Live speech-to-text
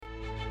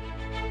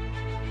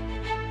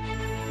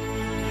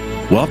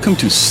Welcome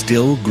to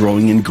Still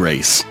Growing in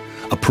Grace,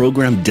 a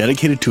program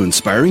dedicated to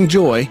inspiring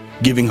joy,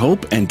 giving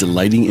hope, and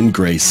delighting in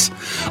grace.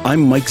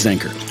 I'm Mike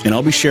Zenker, and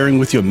I'll be sharing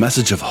with you a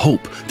message of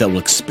hope that will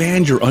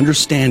expand your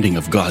understanding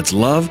of God's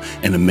love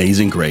and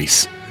amazing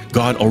grace.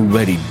 God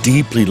already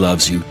deeply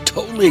loves you,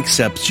 totally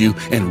accepts you,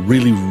 and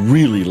really,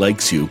 really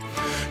likes you.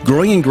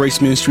 Growing in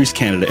Grace Ministries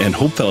Canada and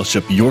Hope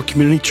Fellowship, your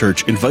community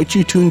church, invite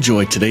you to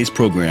enjoy today's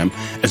program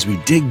as we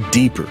dig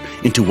deeper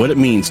into what it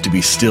means to be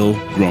still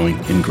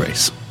growing in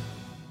grace.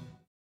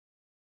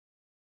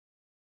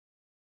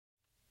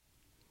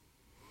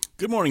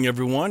 Good morning,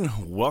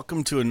 everyone.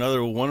 Welcome to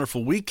another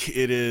wonderful week.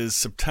 It is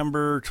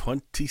September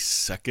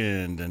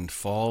 22nd, and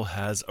fall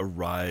has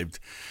arrived.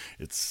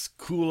 It's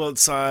cool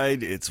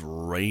outside. It's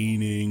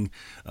raining.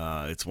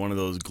 It's one of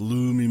those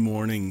gloomy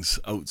mornings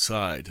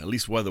outside, at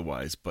least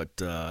weather-wise, but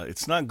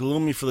it's not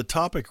gloomy for the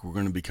topic we're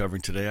going to be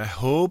covering today. I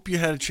hope you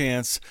had a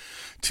chance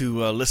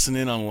to listen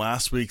in on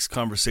last week's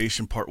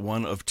conversation, part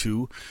 1 of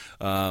 2.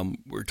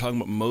 We're talking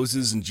about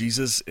Moses and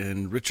Jesus,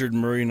 and Richard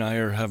Murray and I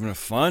are having a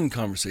fun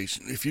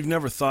conversation. If you've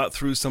never thought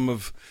through some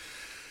of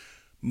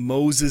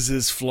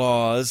Moses's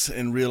flaws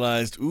and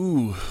realized,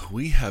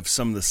 we have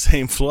some of the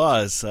same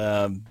flaws,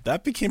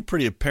 that became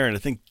pretty apparent. I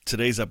think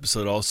today's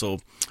episode also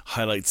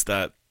highlights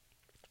that.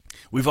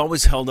 We've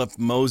always held up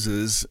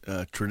Moses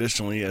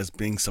traditionally as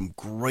being some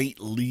great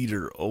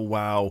leader. Oh,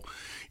 wow.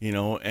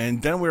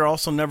 And then we're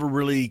also never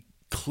really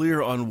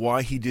clear on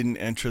why he didn't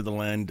enter the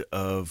land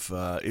of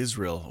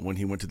Israel when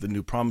he went to the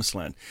new promised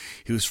land.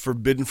 He was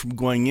forbidden from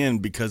going in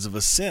because of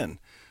a sin.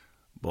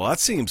 Well,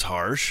 that seems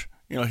harsh.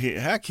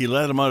 He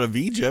let him out of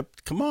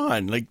Egypt. Come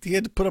on. He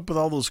had to put up with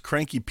all those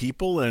cranky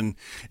people and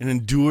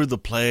endure the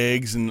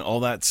plagues and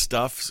all that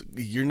stuff.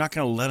 You're not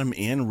going to let him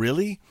in,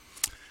 really?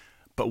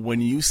 But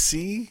when you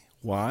see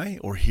why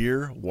or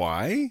hear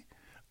why,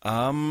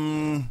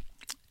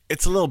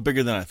 it's a little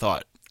bigger than I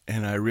thought.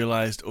 And I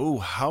realized,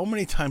 how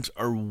many times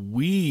are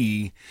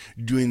we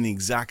doing the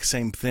exact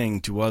same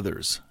thing to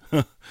others?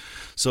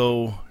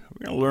 So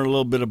we're going to learn a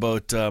little bit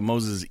about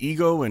Moses'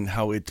 ego and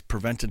how it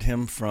prevented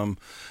him from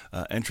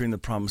entering the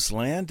promised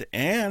land,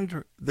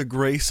 and the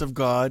grace of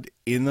God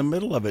in the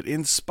middle of it.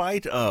 In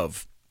spite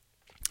of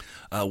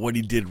what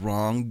he did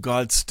wrong,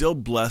 God still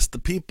blessed the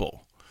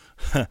people.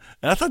 And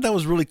I thought that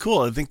was really cool.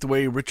 I think the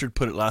way Richard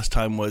put it last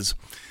time was,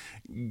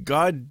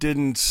 God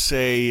didn't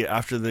say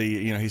after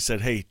he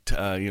said, hey,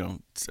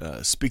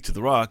 speak to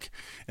the rock,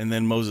 and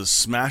then Moses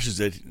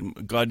smashes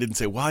it. God didn't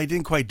say, well, I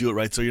didn't quite do it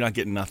right, so you're not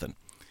getting nothing.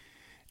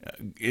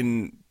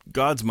 In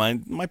God's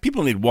mind, my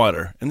people need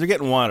water, and they're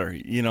getting water,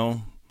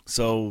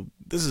 So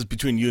this is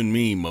between you and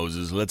me,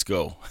 Moses. Let's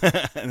go.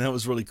 And that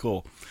was really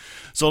cool.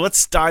 So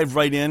let's dive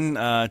right in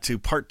to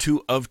part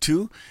 2 of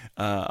 2.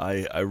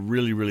 I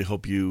really, really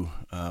hope you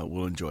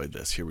will enjoy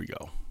this. Here we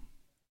go.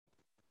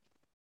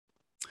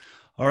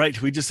 All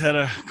right, we just had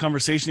a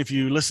conversation. If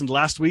you listened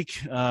last week,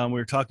 we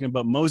were talking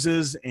about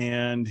Moses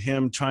and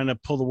him trying to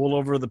pull the wool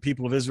over the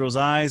people of Israel's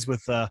eyes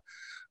with,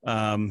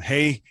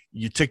 hey,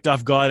 you ticked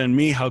off God and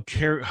me. How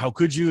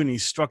could you? And he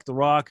struck the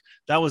rock.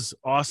 That was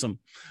awesome.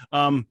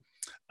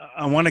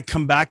 I want to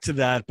come back to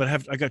that, but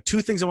I got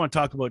 2 things I want to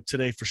talk about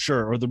today for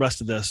sure, or the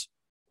rest of this.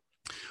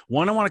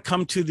 One, I want to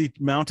come to the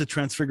Mount of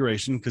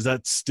Transfiguration, because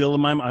that's still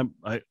in my mind.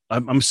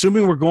 I'm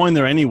assuming we're going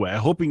there anyway.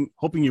 Hoping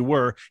you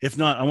were. If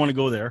not, I want to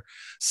go there.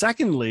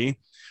 Secondly,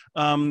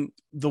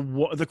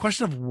 the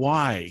question of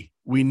why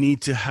we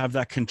need to have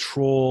that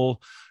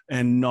control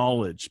and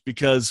knowledge,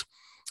 because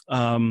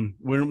when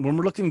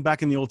we're looking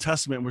back in the Old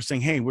Testament, we're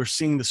saying, hey, we're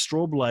seeing the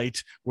strobe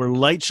light where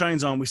light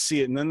shines on, we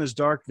see it, and then there's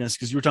darkness,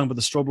 because you were talking about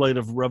the strobe light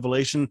of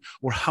Revelation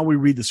or how we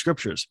read the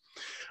scriptures.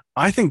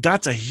 I think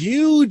that's a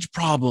huge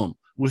problem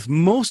with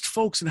most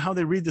folks and how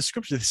they read the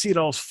scripture. They see it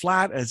all as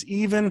flat, as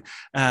even,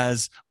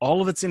 as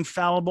all of it's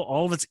infallible,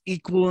 all of it's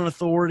equal in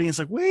authority. It's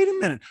like, wait a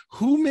minute,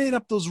 who made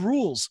up those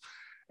rules?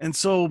 And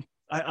so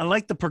I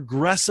like the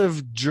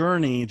progressive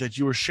journey that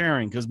you were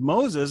sharing, because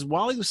Moses,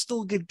 while he was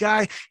still a good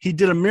guy, he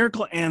did a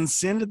miracle and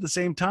sinned at the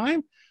same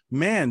time.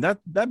 Man,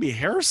 that'd be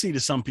heresy to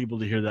some people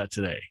to hear that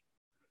today.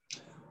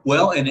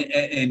 Well,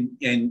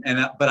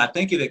 but I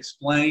think it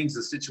explains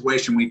the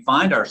situation we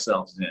find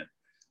ourselves in,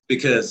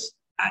 because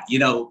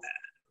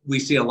we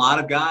see a lot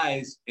of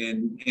guys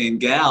and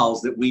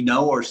gals that we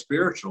know are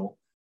spiritual,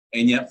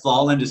 and yet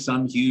fall into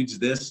some huge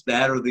this,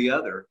 that, or the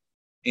other.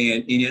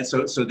 And yet,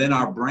 so then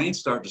our brains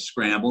start to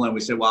scramble, and we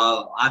say,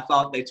 well, I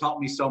thought they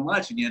taught me so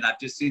much, and yet I've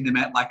just seen them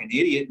act like an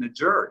idiot and a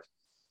jerk,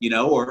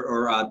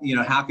 or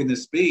how can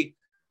this be?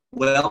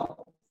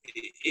 Well,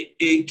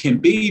 it can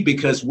be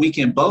because we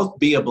can both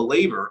be a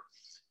believer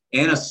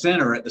and a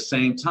sinner at the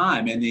same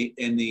time. And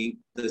the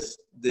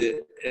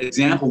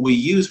example we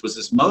used was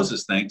this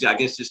Moses thing, I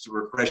guess, just to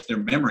refresh their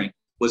memory,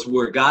 was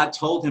where God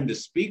told him to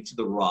speak to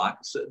the rock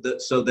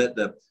so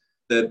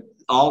that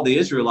all the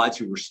Israelites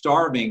who were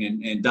starving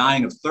and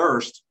dying of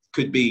thirst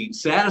could be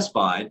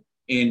satisfied.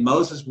 And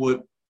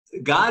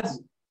God's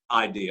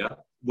idea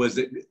was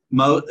that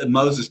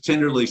Moses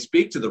tenderly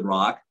speak to the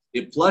rock,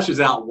 it flushes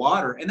out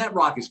water, and that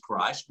rock is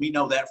Christ. We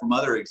know that from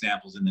other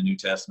examples in the New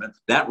Testament.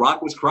 That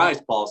rock was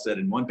Christ, Paul said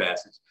in one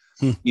passage.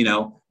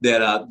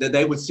 That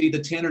they would see the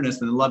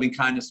tenderness and the loving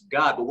kindness of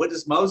God. But what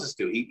does Moses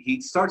do? He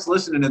starts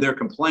listening to their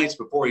complaints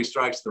before he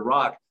strikes the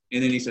rock.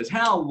 And then he says,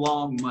 how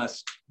long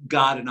must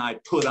God and I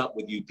put up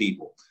with you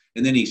people?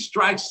 And then he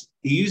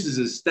uses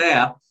his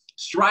staff,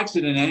 strikes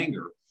it in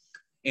anger.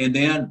 And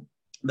then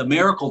the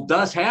miracle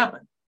does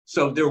happen.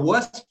 So there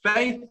was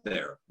faith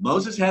there.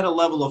 Moses had a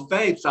level of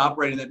faith to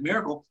operate in that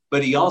miracle,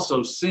 but he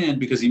also sinned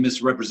because he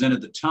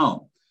misrepresented the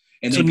tone.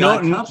 And then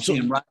God comes to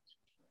him, right?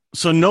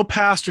 So no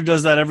pastor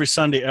does that every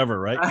Sunday ever,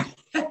 right?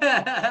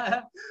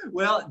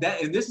 Well,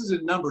 and this is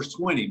in Numbers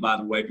 20, by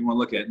the way, if you want to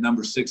look at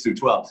Numbers 6 through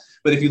 12.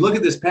 But if you look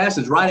at this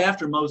passage, right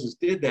after Moses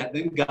did that,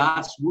 then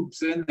God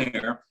swoops in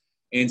there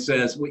and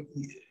says,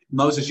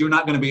 Moses, you're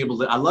not going to be able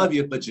to, I love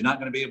you, but you're not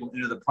going to be able to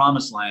enter the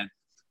promised land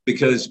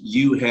because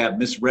you have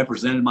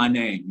misrepresented my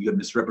name. You have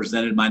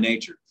misrepresented my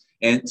nature.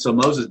 And so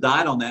Moses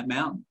died on that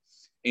mountain.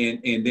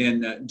 And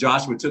then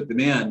Joshua took them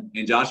in,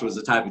 and Joshua was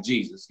the type of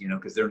Jesus,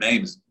 because their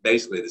name is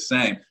basically the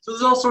same. So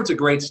there's all sorts of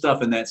great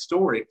stuff in that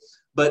story.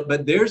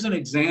 But there's an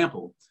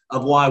example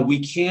of why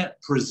we can't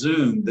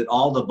presume that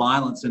all the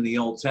violence in the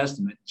Old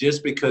Testament,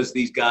 just because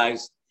these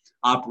guys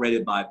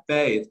operated by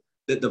faith,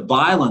 that the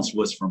violence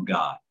was from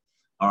God.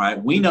 All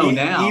right. We know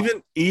now.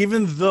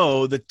 Even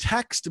though the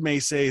text may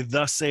say,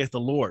 thus saith the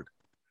Lord.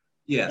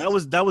 Yeah. That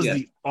was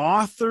the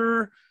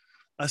author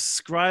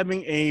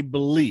ascribing a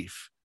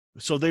belief.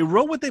 So they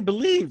wrote what they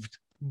believed,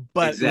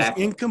 but It was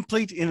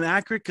incomplete,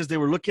 inaccurate, because they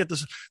were looking at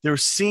this. They were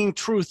seeing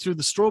truth through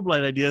the strobe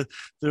light idea.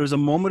 There was a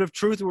moment of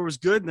truth where it was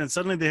good, and then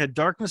suddenly they had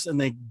darkness, and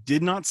they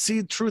did not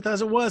see truth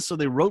as it was. So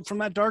they wrote from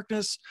that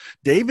darkness.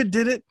 David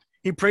did it.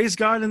 He praised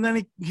God, and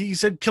then he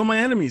said, kill my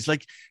enemies,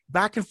 like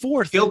back and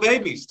forth. Kill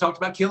babies. Talked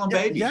about killing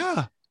babies.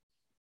 Yeah.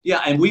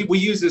 Yeah, and we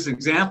use this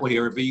example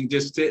here. If you can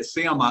just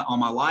see on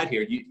my light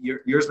here,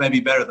 yours may be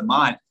better than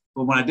mine.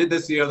 But when I did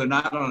this the other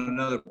night on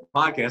another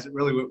podcast, it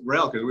really went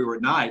well because we were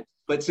at night.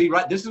 But see,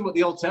 right, this is what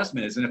the Old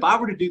Testament is. And if I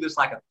were to do this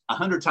like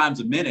 100 times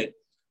a minute,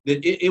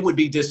 it would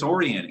be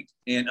disorienting.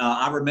 And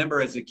I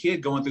remember as a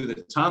kid going through the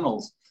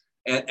tunnels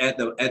at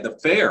the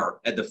fair,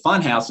 at the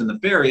fun house in the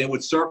fair, it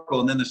would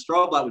circle and then the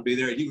strobe light would be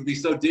there. And you would be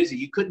so dizzy,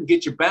 you couldn't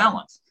get your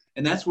balance.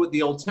 And that's what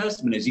the Old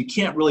Testament is. You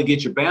can't really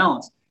get your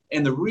balance.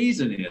 And the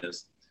reason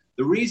is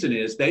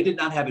they did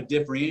not have a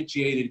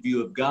differentiated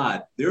view of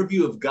God. Their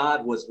view of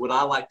God was what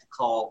I like to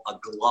call a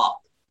glop.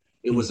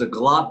 It was a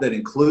glop that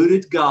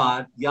included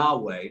God,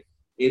 Yahweh,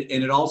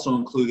 and it also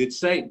included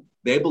Satan.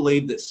 They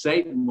believed that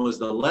Satan was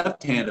the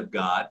left hand of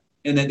God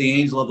and that the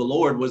angel of the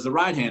Lord was the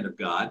right hand of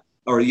God,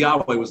 or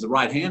Yahweh was the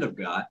right hand of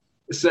God.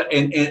 So,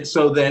 and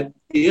so that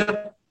if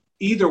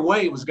either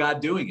way, it was God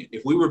doing it.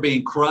 If we were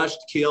being crushed,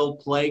 killed,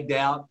 plagued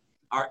out,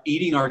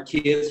 eating our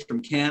kids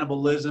from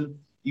cannibalism,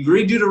 you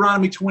read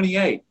Deuteronomy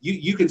 28,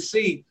 you can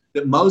see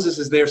that Moses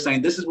is there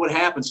saying, this is what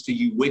happens to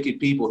you wicked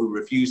people who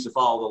refuse to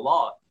follow the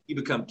law. You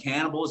become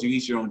cannibals, you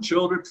eat your own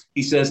children.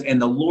 He says, and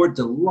the Lord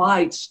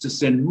delights to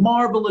send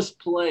marvelous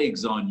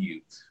plagues on you.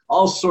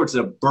 All sorts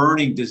of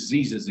burning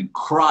diseases and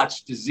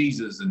crotch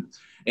diseases and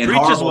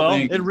preaches well.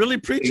 Things. It really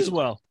preaches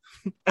well.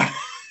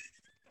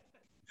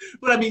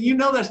 But I mean,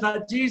 that's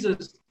not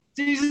Jesus.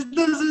 Jesus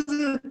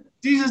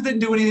didn't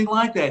do anything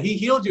like that. He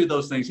healed you of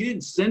those things. He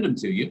didn't send them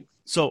to you.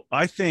 So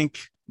I think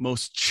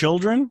most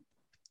children,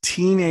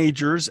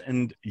 teenagers,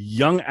 and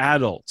young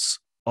adults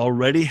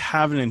already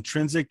have an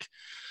intrinsic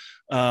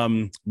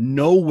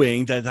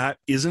knowing that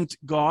isn't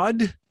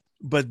God.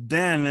 But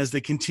then as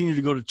they continue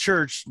to go to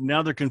church,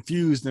 now they're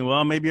confused and,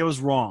 well, maybe I was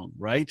wrong,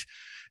 right?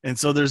 And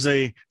so there's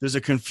a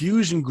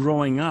confusion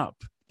growing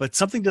up, but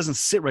something doesn't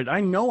sit right. I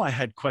know I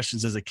had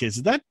questions as a kid.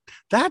 So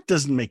that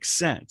doesn't make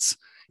sense.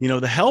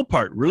 The hell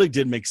part really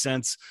did make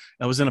sense.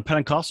 I was in a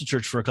Pentecostal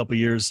church for a couple of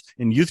years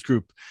in youth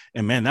group,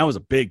 and man, that was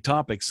a big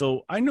topic.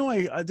 So I know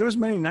there was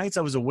many nights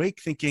I was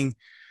awake thinking,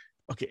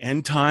 okay,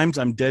 end times,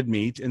 I'm dead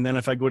meat. And then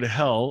if I go to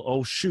hell,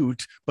 oh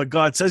shoot, but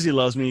God says he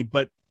loves me.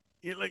 But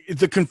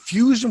the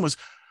confusion was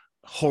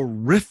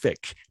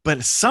horrific,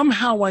 but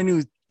somehow I knew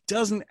it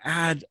doesn't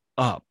add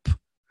up.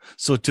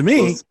 So to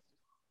me,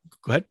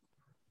 go ahead.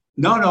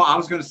 No, I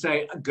was going to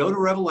say, go to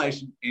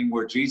Revelation, and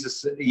where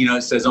Jesus,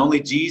 it says only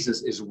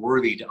Jesus is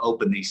worthy to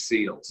open these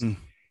seals.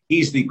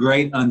 He's the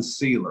great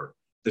unsealer,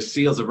 the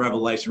seals of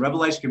Revelation.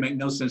 Revelation can make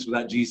no sense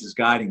without Jesus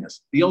guiding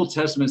us. The Old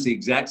Testament is the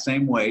exact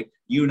same way.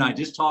 You and I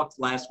just talked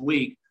last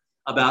week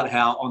about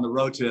how on the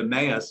road to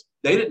Emmaus,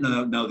 they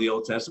didn't know the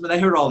Old Testament. They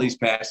heard all these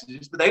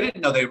passages, but they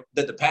didn't know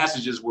that the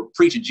passages were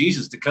preaching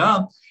Jesus to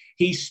come.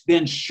 He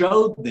then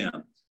showed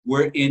them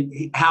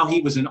how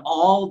he was in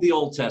all the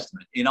Old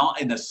Testament,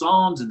 in the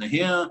Psalms and the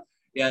hymn,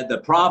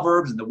 the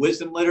Proverbs and the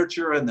wisdom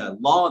literature and the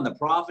law and the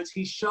prophets.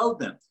 He showed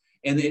them.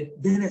 And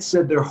then it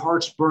said their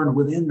hearts burned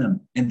within them,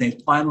 and they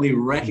finally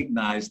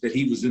recognized that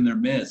he was in their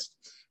midst.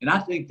 And I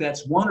think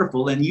that's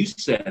wonderful. And you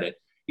said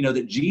it,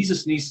 that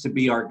Jesus needs to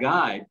be our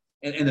guide.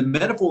 And the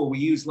metaphor we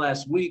used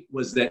last week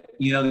was that,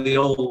 the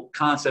old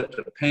concept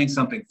of paying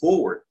something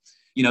forward.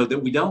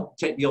 that we don't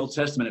take the Old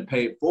Testament and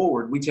pay it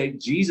forward. We take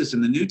Jesus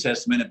in the New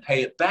Testament and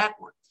pay it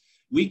backward.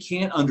 We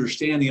can't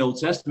understand the Old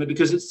Testament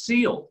because it's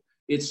sealed.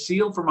 It's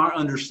sealed from our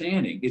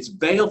understanding. It's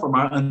veiled from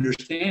our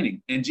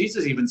understanding. And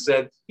Jesus even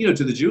said, to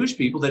the Jewish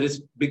people that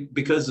it's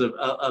because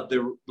of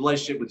their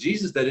relationship with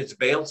Jesus that it's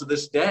veiled to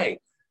this day.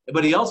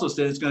 But he also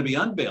said it's going to be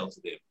unveiled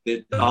to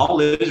them, that all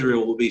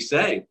Israel will be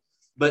saved.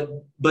 But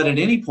at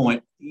any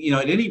point,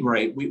 at any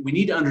rate, we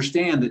need to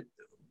understand that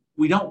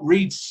we don't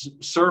read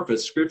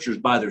surface scriptures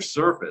by their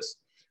surface.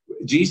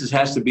 Jesus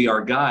has to be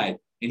our guide,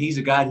 and he's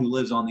a guide who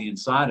lives on the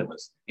inside of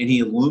us, and he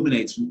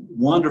illuminates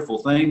wonderful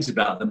things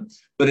about them.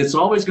 But it's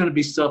always going to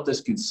be stuff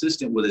that's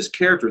consistent with his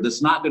character.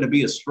 That's not going to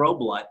be a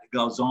strobe light that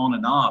goes on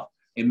and off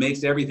and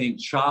makes everything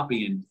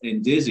choppy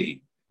and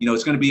dizzy.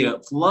 It's going to be a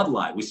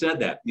floodlight. We said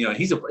that.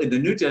 In the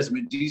New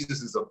Testament,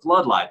 Jesus is a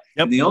floodlight.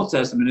 Yep. In the Old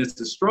Testament, it's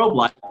the strobe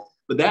light.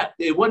 But that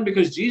it wasn't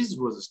because Jesus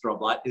was a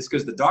strobe light. It's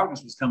because the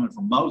darkness was coming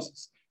from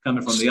Moses,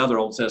 coming from the other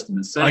Old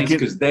Testament saints,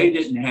 because they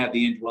didn't have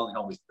the indwelling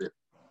Holy Spirit.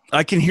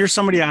 I can hear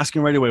somebody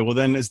asking right away, well,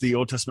 then is the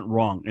Old Testament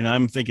wrong? And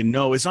I'm thinking,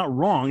 no, it's not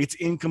wrong. It's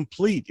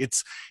incomplete.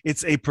 It's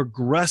a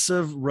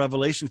progressive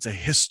revelation. It's a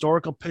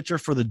historical picture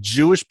for the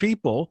Jewish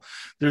people.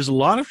 There's a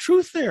lot of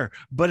truth there,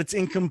 but it's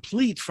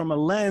incomplete from a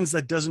lens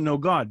that doesn't know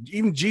God.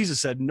 Even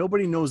Jesus said,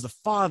 nobody knows the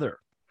Father.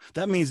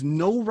 That means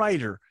no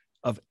writer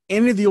of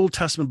any of the Old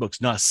Testament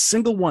books, not a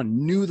single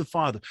one knew the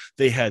Father.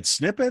 They had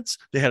snippets.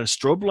 They had a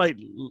strobe light,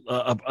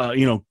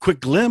 quick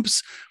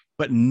glimpse,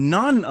 but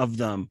none of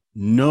them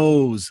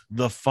knows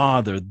the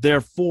Father.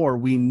 Therefore,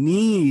 we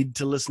need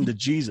to listen to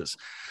Jesus,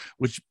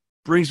 which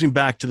brings me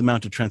back to the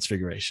Mount of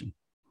Transfiguration.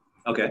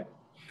 Okay.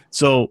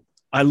 So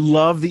I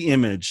love the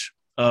image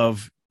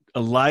of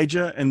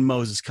Elijah and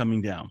Moses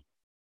coming down.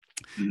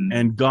 Mm-hmm.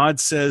 And God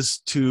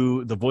says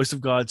the voice of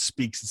God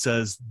speaks and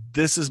says,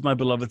 this is my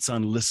beloved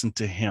son, listen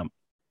to him.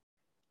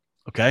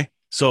 Okay.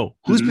 So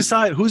who's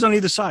on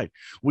either side?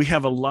 We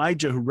have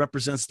Elijah, who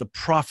represents the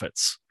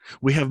prophets.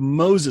 We have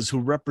Moses, who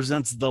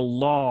represents the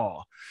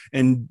law.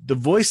 And the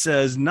voice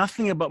says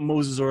nothing about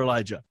Moses or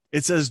Elijah.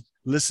 It says,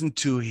 listen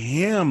to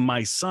him,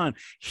 my son.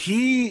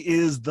 He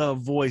is the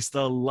voice,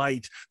 the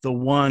light, the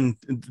one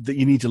that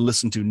you need to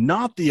listen to,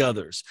 not the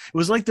others. It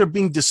was like they're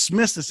being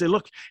dismissed and say,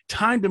 look,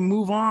 time to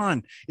move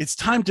on. It's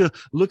time to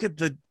look at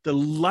the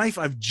life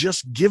I've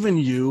just given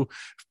you.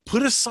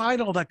 Put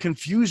aside all that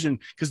confusion,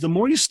 because the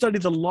more you study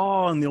the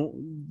law and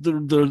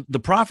the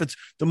prophets,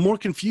 the more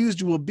confused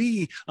you will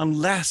be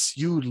unless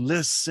you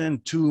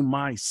listen to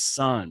my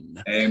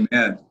son.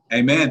 Amen.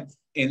 Amen.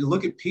 And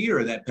look at Peter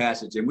in that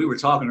passage. And we were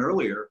talking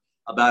earlier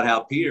about how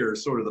Peter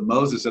is sort of the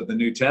Moses of the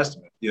New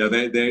Testament.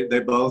 They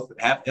both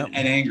have an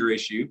anger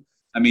issue.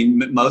 I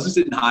mean, Moses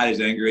didn't hide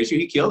his anger issue.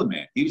 He killed a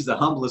man. He was the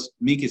humblest,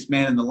 meekest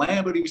man in the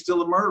land, but he was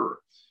still a murderer.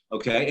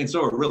 Okay. And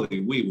so are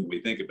really we, when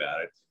we think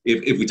about it,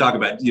 if we talk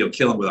about,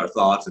 killing with our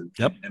thoughts and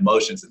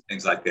emotions and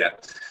things like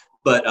that.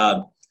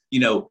 But,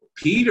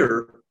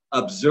 Peter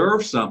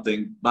observed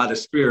something by the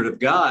Spirit of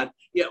God.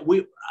 Yeah.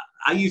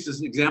 I used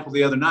this example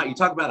the other night. You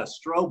talk about a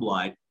strobe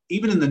light,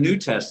 even in the New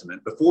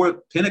Testament,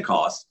 before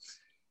Pentecost,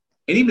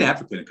 and even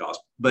after Pentecost.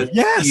 But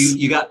yes,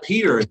 you got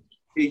Peter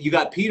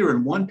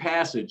in one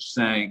passage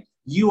saying,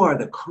 you are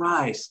the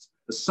Christ,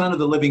 the Son of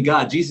the living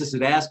God. Jesus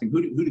had asked him,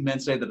 who do men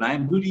say that I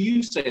am? Who do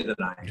you say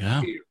that I am?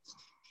 Yeah. Peter?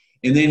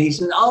 And then he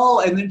said,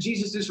 and then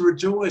Jesus just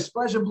rejoiced.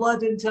 Flesh and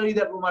blood didn't tell you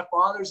that, but my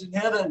Father's in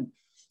heaven.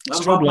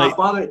 My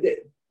Father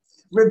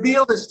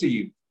revealed this to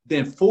you.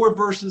 Then four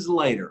verses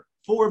later,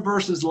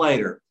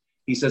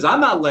 he says,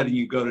 I'm not letting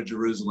you go to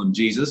Jerusalem,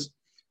 Jesus.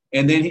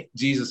 And then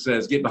Jesus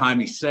says, get behind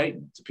me,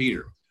 Satan, to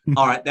Peter.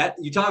 All right, that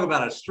you talk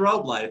about a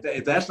strobe light.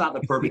 If that's not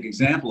the perfect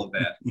example of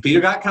that, Peter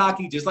got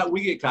cocky, just like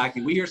we get cocky.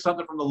 We hear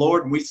something from the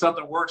Lord, and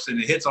something works, and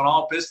it hits on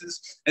all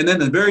pistons. And then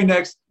the very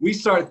next, we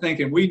start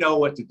thinking we know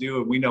what to do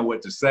and we know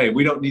what to say.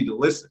 We don't need to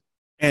listen.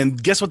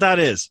 And guess what that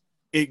is?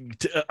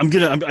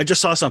 I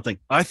just saw something.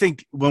 I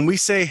think when we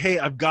say, "Hey,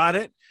 I've got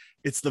it,"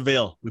 it's the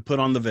veil. We put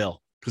on the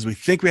veil because we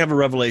think we have a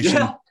revelation,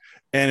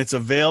 and it's a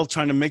veil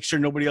trying to make sure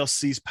nobody else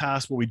sees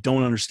past what we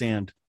don't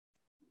understand.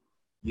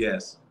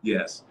 Yes.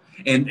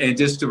 And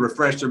just to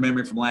refresh your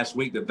memory from last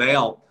week, the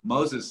veil,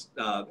 Moses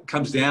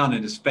comes down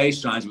and his face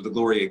shines with the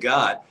glory of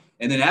God.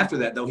 And then after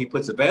that, though, he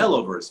puts a veil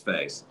over his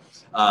face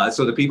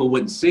so the people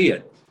wouldn't see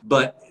it.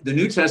 But the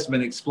New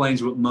Testament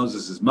explains what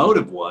Moses'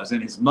 motive was.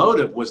 And his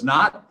motive was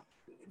not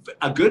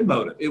a good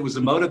motive. It was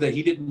a motive that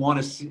he didn't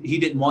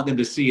want them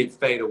to see it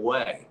fade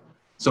away.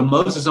 So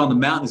Moses on the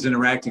mountain is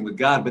interacting with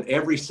God, but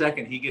every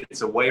second he gets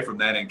away from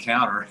that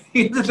encounter,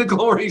 the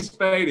glory is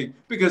fading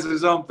because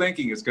his own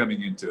thinking is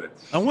coming into it.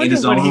 I wonder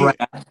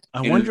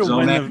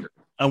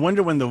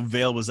when the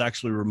veil was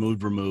actually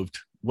removed,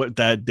 what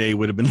that day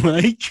would have been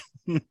like.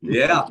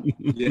 Yeah.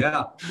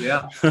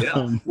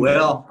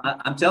 Well,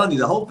 I'm telling you,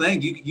 the whole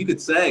thing, you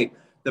could say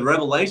the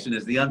revelation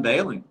is the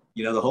unveiling.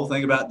 The whole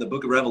thing about the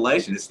book of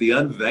Revelation, it's the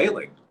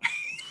unveiling.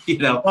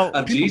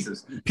 Of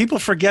Jesus. People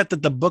forget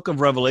that the book of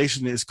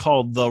Revelation is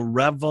called the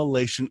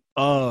revelation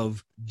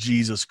of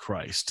Jesus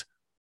Christ.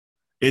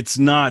 It's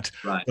not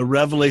Right. the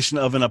revelation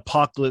of an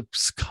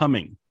apocalypse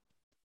coming.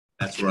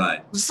 That's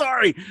right.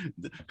 Sorry.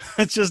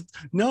 It's just,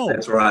 no.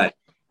 That's right.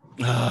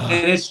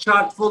 And it's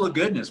chock full of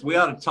goodness. We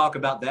ought to talk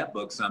about that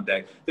book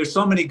someday. There's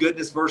so many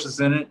goodness verses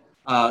in it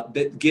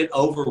that get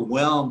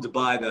overwhelmed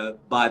by the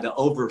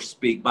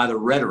overspeak, by the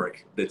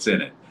rhetoric that's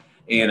in it,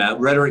 and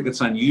rhetoric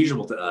that's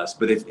unusual to us.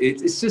 But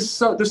it's just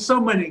so, there's so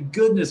many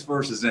goodness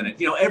verses in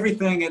it. You know,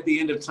 everything at the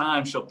end of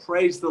time shall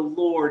praise the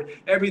Lord.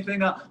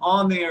 Everything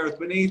on the earth,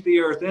 beneath the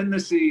earth, in the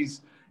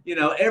seas. You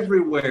know,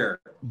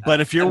 everywhere. But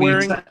if you're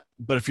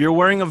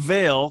wearing a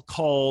veil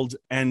called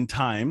end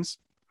times,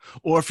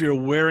 or if you're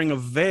wearing a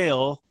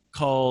veil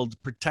called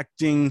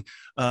protecting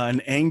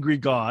an angry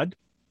God,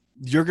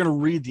 you're going to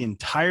read the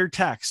entire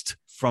text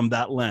from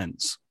that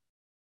lens.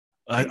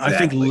 Exactly. I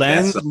think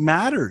lens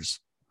matters.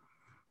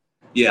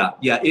 Yeah,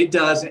 it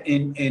does.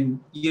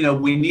 And you know,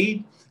 we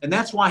need, and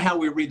that's how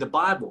we read the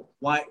Bible,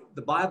 why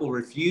the Bible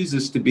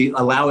refuses to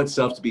allow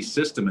itself to be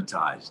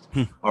systematized.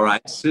 All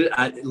right. So,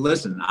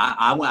 listen,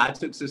 I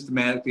took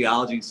systematic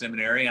theology in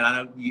seminary, and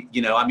I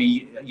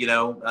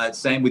know,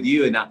 same with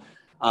you. And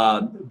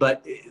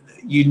but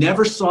you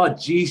never saw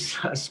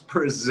Jesus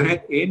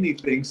present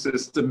anything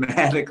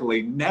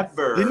systematically.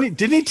 Never.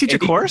 Didn't he teach a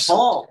course?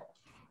 Paul.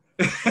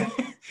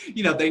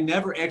 You know, they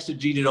never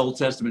exegeted Old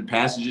Testament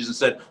passages and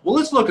said, well,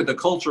 let's look at the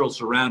cultural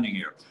surrounding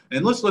here,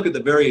 and let's look at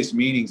the various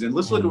meanings, and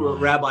let's look at what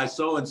Rabbi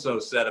so-and-so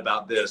said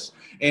about this,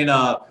 and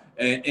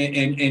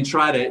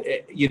try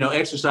to,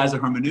 exercise a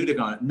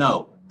hermeneutic on it.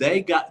 No,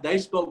 they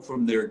spoke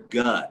from their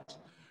gut.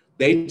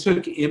 They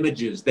took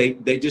images. They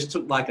just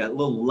took like a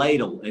little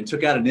ladle and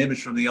took out an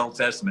image from the Old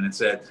Testament and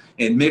said,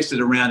 and mixed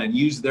it around and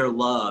used their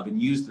love and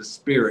used the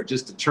Spirit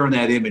just to turn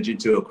that image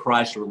into a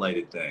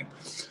Christ-related thing.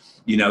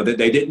 You know, that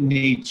they didn't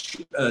need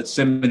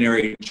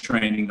seminary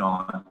training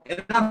on.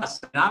 And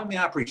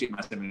I appreciate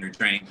my seminary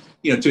training,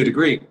 to a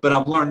degree, but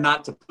I've learned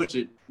not to push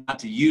it, not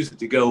to use it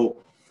to go,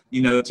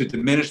 to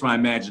diminish my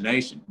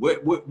imagination.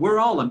 We're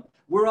all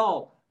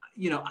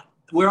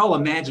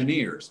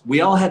Imagineers. We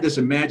all have this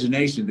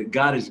imagination that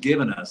God has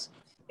given us,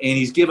 and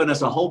He's given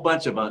us a whole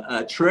bunch of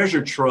a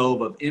treasure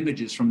trove of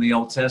images from the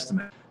Old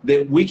Testament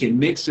that we can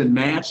mix and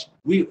match.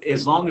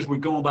 As long as we're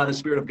going by the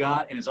Spirit of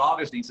God, and as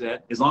Augustine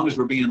said, as long as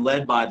we're being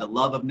led by the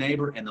love of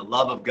neighbor and the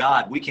love of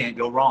God, we can't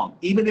go wrong.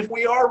 Even if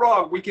we are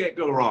wrong, we can't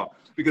go wrong,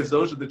 because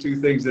those are the two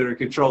things that are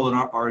controlling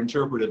our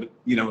interpretive,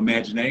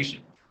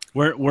 imagination.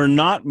 We're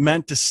not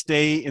meant to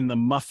stay in the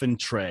muffin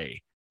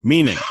tray.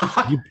 Meaning,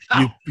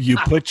 you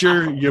put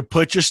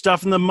your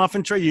stuff in the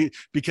muffin tray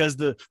because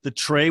the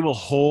tray will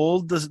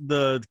hold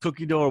the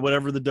cookie dough or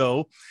whatever the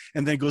dough,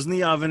 and then it goes in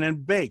the oven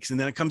and bakes, and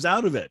then it comes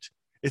out of it.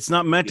 It's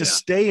not meant to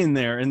stay in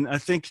there. And I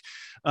think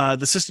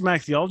the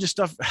systematic theology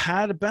stuff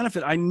had a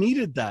benefit. I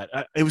needed that.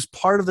 It was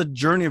part of the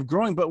journey of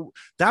growing, but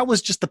that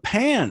was just the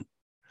pan.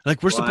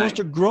 Like, we're supposed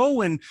to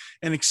grow and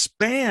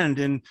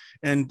expand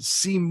and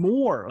see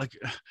more. Like,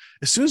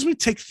 as soon as we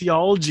take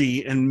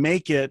theology and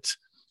make it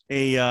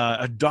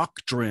a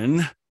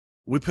doctrine,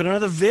 we put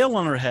another veil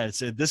on our head.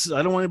 Say, I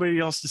don't want anybody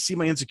else to see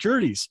my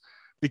insecurities,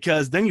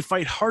 because then you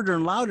fight harder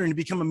and louder and you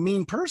become a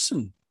mean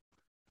person.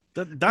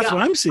 That's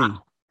what I'm seeing.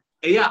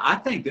 I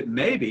think that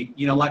maybe,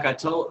 like I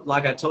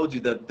told you,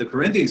 the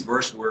Corinthians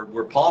verse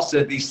where Paul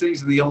said these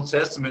things in the Old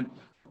Testament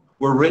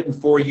were written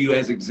for you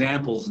as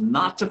examples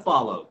not to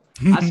follow.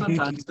 I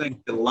sometimes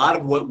think that a lot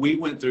of what we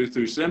went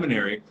through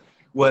seminary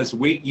was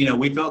we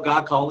felt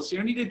God called us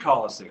here, and He did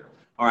call us here.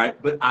 All right.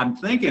 But I'm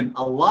thinking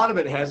a lot of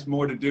it has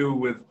more to do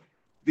with,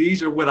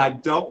 these are what I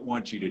don't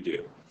want you to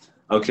do.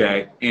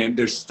 Okay. And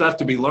there's stuff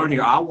to be learned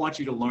here. I want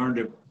you to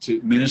learn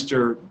to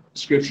minister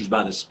scriptures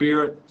by the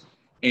Spirit.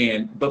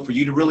 But for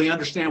you to really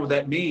understand what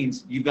that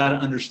means, you've got to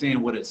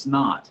understand what it's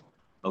not.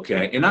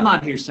 Okay. And I'm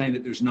not here saying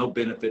that there's no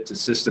benefit to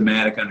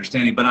systematic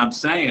understanding, but I'm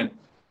saying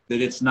that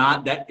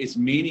it's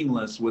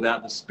meaningless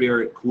without the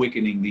Spirit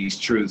quickening these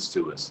truths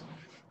to us.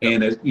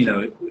 And,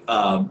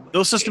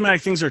 those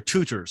systematic things are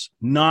tutors,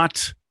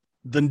 not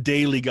the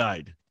daily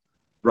guide.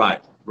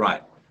 Right.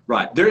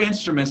 They're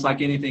instruments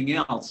like anything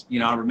else.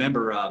 I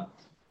remember,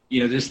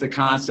 just the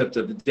concept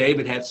of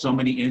David had so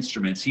many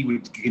instruments. He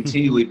would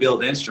continually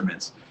build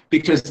instruments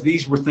because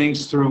these were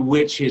things through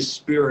which his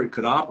Spirit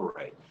could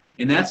operate.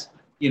 And that's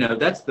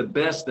the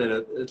best that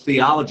a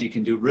theology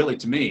can do, really,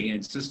 to me,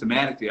 and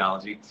systematic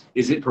theology,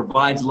 is it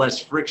provides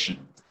less friction.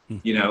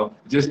 We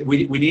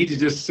need to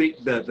just see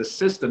the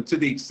system. To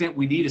the extent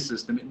we need a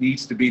system, it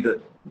needs to be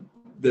the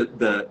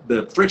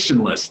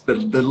frictionless, the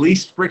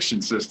least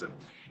friction system.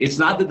 It's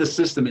not that the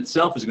system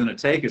itself is going to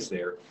take us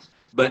there,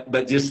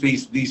 but just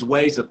these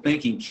ways of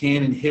thinking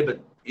can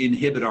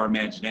inhibit our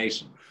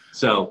imagination.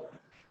 So,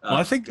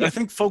 I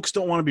think folks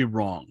don't want to be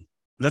wrong.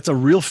 That's a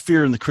real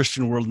fear in the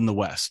Christian world in the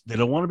West. They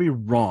don't want to be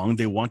wrong.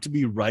 They want to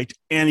be right,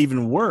 and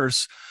even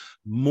worse,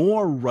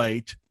 more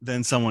right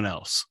than someone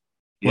else.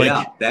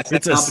 That's the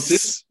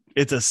competition.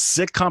 It's a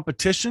sick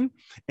competition,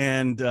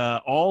 and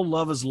all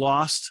love is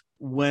lost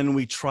when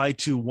we try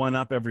to one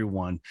up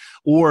everyone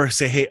or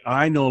say, hey,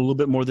 I know a little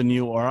bit more than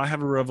you, or I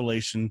have a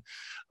revelation.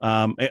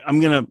 I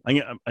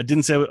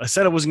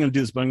said I wasn't going to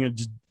do this, but I'm going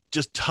to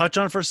just touch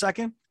on it for a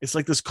second. It's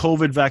like this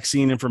COVID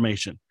vaccine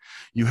information.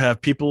 You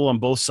have people on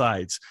both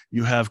sides.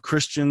 You have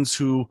Christians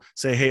who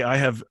say, hey, I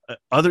have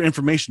other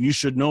information you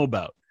should know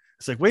about.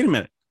 It's like, wait a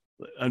minute.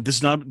 This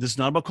is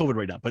not about COVID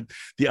right now, but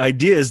the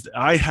idea is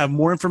I have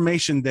more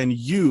information than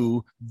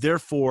you,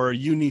 therefore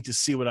you need to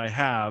see what I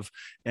have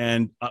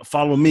and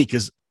follow me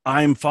because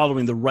I'm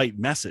following the right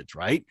message,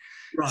 right?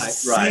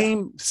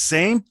 Same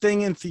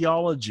thing in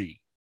theology.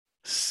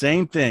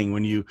 Same thing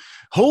when you,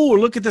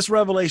 look at this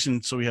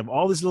revelation. So we have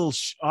all these little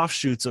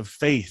offshoots of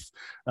faith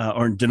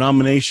or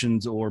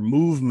denominations or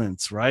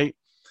movements, right?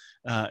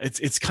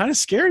 It's kind of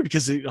scary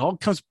because it all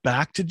comes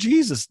back to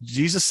Jesus.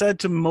 Jesus said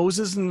to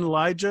Moses and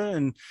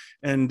Elijah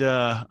and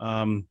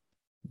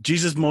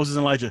Jesus, Moses,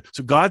 and Elijah.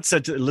 So God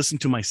said to listen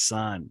to my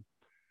son.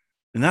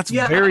 And that's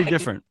very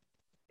different.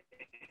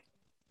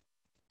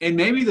 And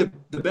maybe the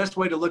best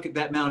way to look at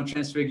that Mount of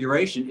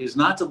Transfiguration is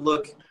not to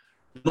look,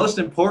 the most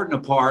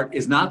important part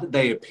is not that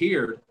they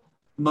appeared.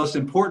 The most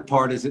important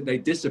part is that they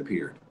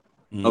disappeared.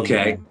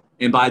 Okay.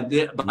 And by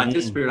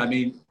disappeared, I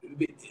mean,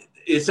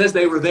 it says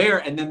they were there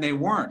and then they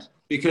weren't,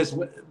 because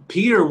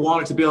Peter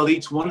wanted to build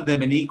each one of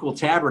them an equal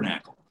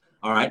tabernacle.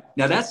 All right.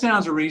 Now that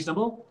sounds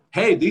reasonable.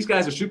 Hey, these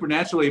guys are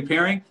supernaturally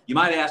appearing. You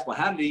might ask, well,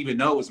 how did he even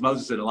know it was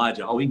Moses and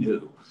Elijah? Oh, he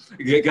knew.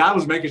 God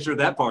was making sure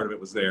that part of it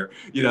was there.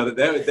 You know,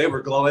 that they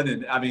were glowing.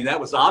 And I mean, that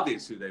was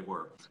obvious who they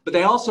were. But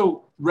they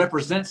also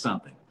represent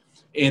something.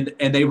 And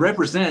they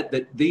represent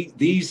that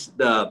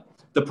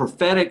the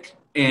prophetic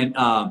and,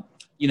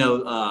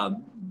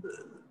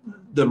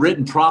 the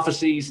written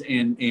prophecies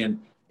and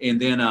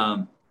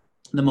then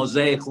the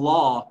Mosaic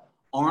law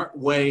aren't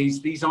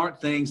ways, these aren't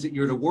things that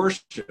you're to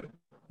worship.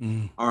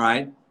 All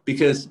right.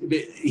 Because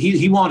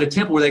he wanted a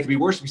temple where they could be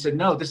worshiped. He said,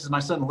 no, this is my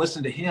son,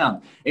 listen to him.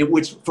 And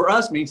which for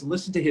us means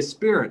listen to his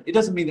spirit. It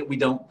doesn't mean that we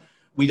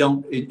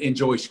don't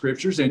enjoy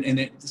scriptures and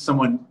that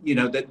someone,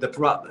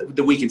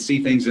 that we can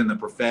see things in the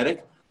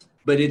prophetic,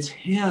 but it's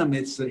him.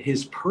 It's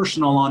his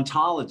personal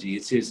ontology.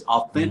 It's his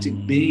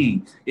authentic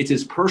being. It's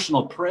his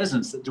personal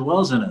presence that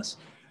dwells in us.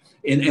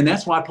 And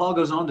that's why Paul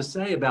goes on to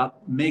say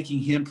about making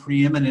him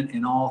preeminent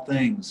in all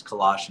things,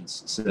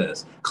 Colossians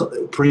says.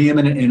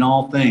 Preeminent in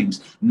all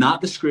things.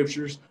 Not the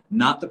scriptures,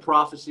 not the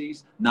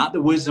prophecies, not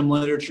the wisdom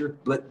literature,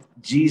 but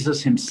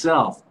Jesus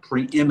himself,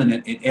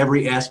 preeminent in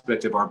every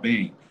aspect of our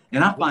being.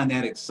 And I find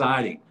that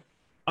exciting.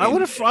 I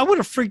would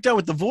have freaked out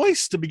with the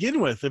voice to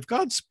begin with. If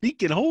God's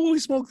speaking, holy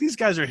smoke, these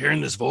guys are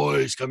hearing this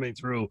voice coming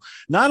through.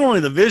 Not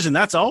only the vision,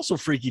 that's also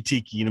freaky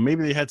tiki.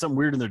 Maybe they had something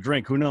weird in their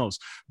drink. Who knows?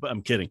 But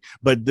I'm kidding.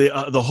 But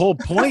the whole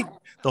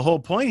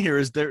point here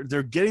is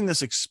they're getting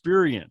this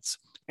experience,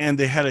 and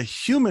they had a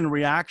human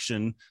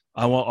reaction.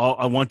 I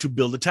want to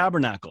build a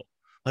tabernacle.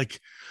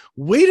 Like,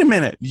 wait a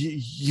minute,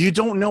 you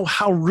don't know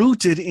how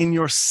rooted in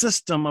your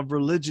system of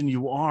religion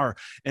you are,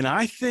 and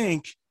I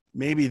think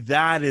maybe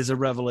that is a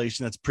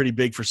revelation that's pretty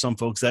big for some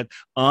folks, that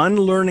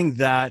unlearning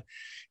that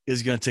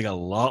is going to take a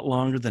lot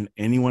longer than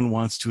anyone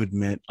wants to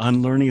admit.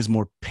 Unlearning is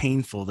more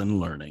painful than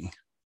learning.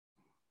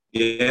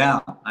 Yeah.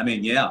 I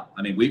mean,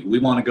 we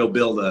want to go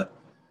build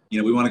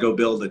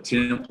a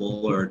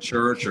temple or a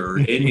church or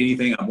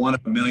anything, one of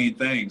a million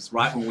things,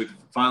 right? When we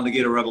finally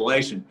get a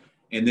revelation.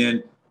 And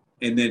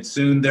then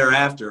soon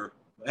thereafter,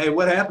 hey,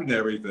 what happened to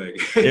everything?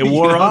 It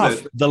wore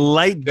off. The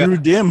light grew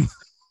dim.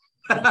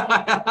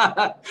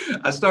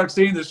 I start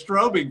seeing the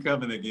strobing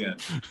coming again.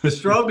 The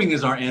strobing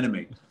is our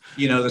enemy.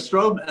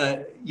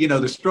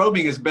 The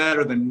strobing is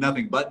better than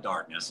nothing but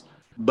darkness.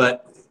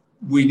 But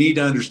we need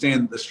to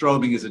understand that the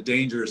strobing is a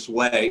dangerous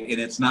way, and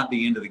it's not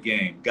the end of the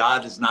game.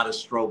 God is not a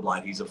strobe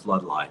light; He's a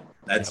floodlight.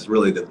 That's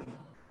really the.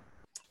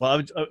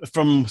 Well,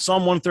 from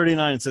Psalm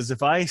 139, it says,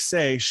 "If I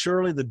say,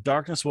 surely the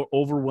darkness will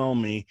overwhelm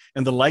me,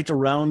 and the light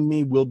around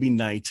me will be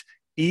night,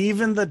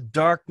 even the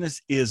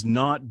darkness is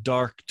not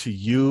dark to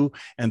you,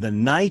 and the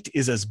night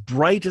is as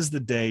bright as the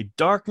day.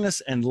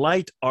 Darkness and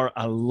light are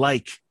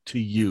alike to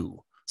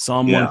you."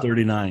 Psalm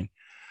 139.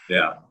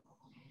 Yeah.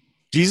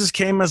 Jesus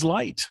came as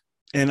light.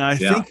 And I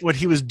think what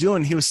he was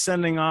doing, he was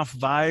sending off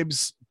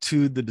vibes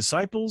to the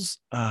disciples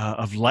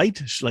of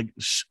light, like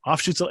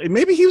offshoots.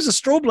 Maybe he was a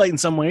strobe light in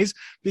some ways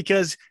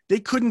because they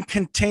couldn't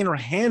contain or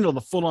handle the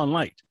full-on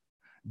light.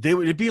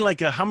 It'd be like,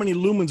 how many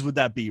lumens would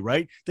that be,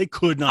 right? They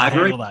could not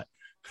handle that.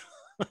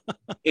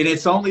 And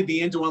it's only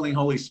the indwelling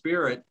Holy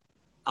Spirit.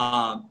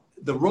 The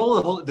role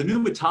of the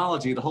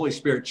pneumatology of the Holy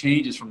Spirit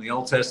changes from the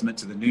Old Testament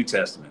to the New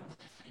Testament.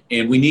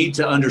 And we need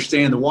to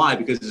understand the why,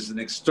 because it's an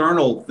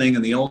external thing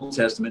in the Old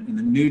Testament. In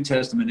the New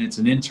Testament, it's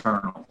an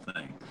internal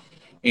thing.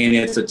 And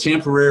it's a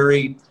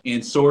temporary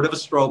and sort of a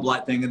strobe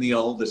light thing in the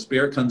old. The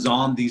Spirit comes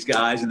on these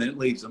guys and then it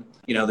leaves them.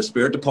 The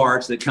Spirit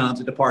departs, it comes,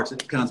 it departs,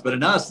 it comes. But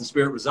in us, the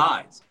Spirit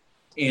resides.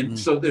 And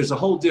so there's a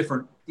whole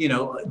different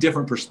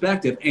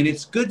perspective. And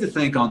it's good to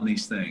think on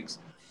these things.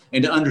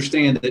 and to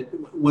understand that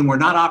when we're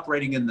not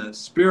operating in the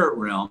spirit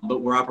realm,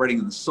 but we're operating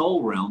in the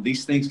soul realm,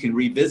 these things can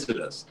revisit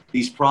us,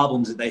 these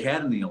problems that they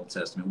had in the Old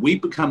Testament. We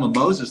become a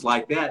Moses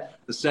like that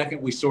the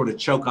second we sort of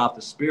choke off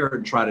the spirit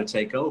and try to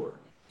take over.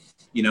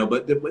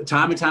 But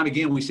time and time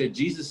again, we said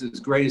Jesus'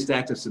 greatest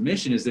act of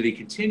submission is that he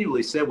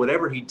continually said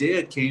whatever he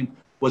did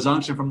was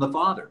unction from the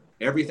Father.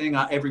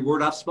 Every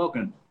word I've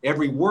spoken,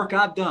 every work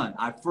I've done,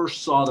 I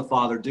first saw the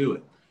Father do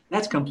it.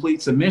 That's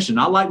complete submission.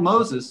 Not like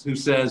Moses, who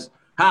says,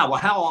 how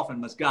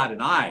often must God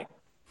and I,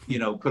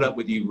 put up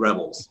with you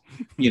rebels?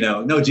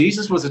 No,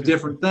 Jesus was a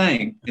different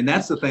thing. And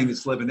that's the thing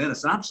that's living in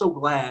us. And I'm so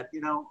glad,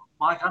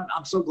 Mike,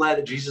 I'm so glad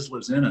that Jesus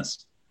lives in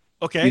us.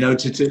 Okay.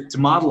 To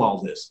model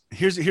all this.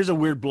 Here's a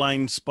weird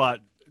blind spot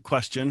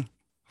question.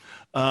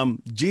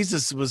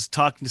 Jesus was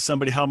talking to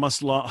somebody, how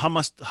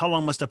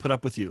long must I put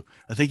up with you?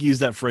 I think he used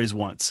that phrase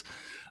once.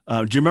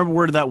 Do you remember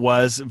where that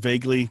was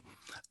vaguely?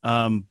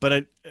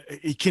 But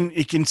it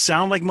can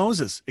sound like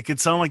Moses. It could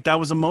sound like that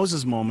was a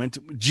Moses moment.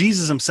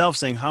 Jesus himself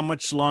saying, how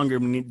much longer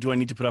do I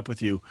need to put up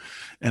with you?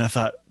 And I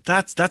thought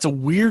that's a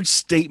weird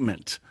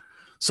statement.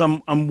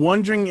 So I'm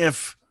wondering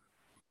if,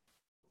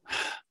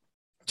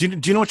 do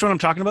you know which one I'm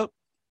talking about?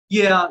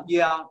 Yeah.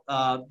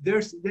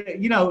 There's,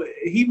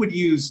 he would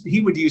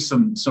use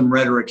some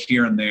rhetoric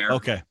here and there.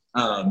 Okay.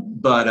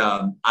 But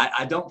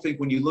I don't think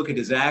when you look at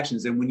his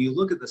actions and when you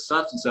look at the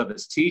substance of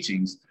his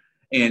teachings,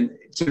 and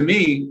to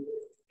me,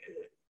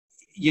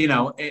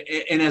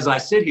 and as I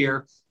sit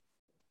here,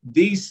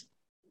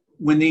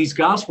 when these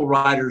gospel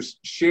writers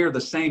share the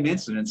same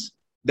incidents,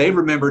 they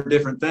remember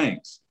different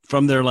things.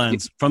 From their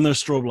lens, from their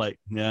strobe light.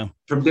 Yeah.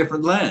 From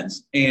different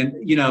lens. And,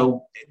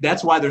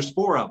 that's why there's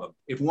 4 of them.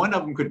 If one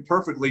of them could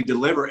perfectly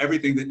deliver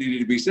everything that needed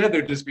to be said,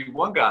 there'd just be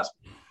one gospel.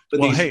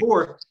 But these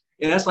 4,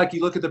 and that's like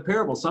you look at the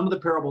parables. Some of the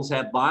parables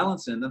have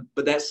violence in them,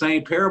 but that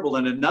same parable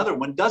in another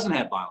one doesn't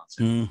have violence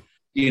in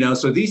it.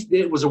 So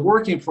it was a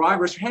work in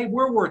progress. Hey,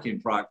 we're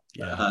working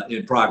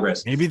in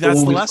progress. Maybe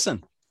that's the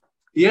lesson.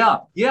 Yeah.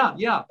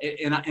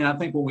 And I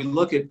think when we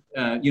look at,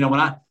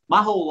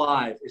 my whole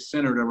life is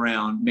centered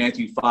around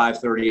Matthew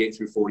 5:38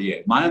 through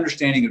 48. My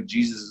understanding of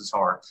Jesus'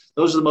 heart,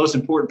 those are the most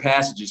important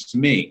passages to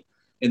me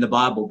in the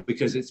Bible,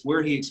 because it's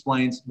where he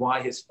explains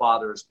why his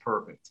Father is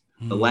perfect.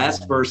 The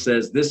last verse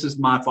says, this is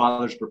my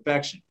Father's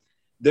perfection.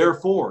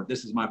 Therefore,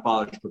 this is my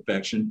Father's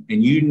perfection,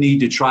 and you need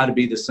to try to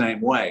be the same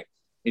way.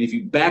 And if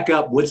you back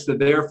up, what's the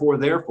therefore?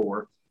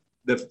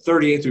 The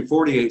 38 through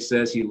 48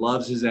 says he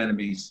loves his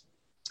enemies.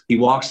 He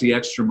walks the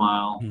extra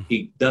mile.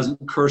 He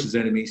doesn't curse his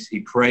enemies.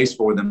 He prays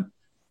for them.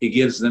 He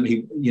gives them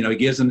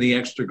the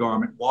extra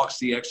garment, walks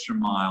the extra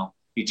mile.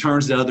 He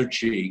turns the other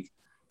cheek.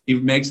 He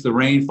makes the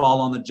rain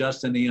fall on the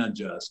just and the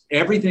unjust.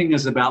 Everything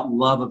is about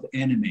love of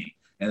enemy.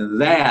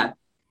 And that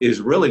is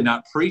really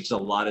not preached a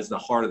lot as the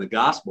heart of the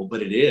gospel,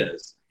 but it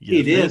is.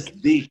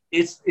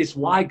 It's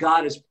why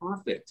God is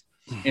perfect.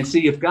 And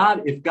see, if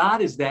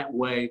God is that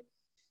way,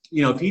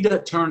 if he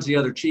turns the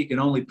other cheek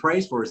and only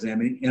prays for his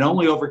enemy and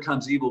only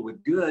overcomes evil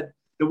with good,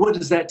 then what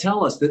does that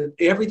tell us? That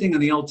everything in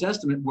the Old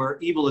Testament where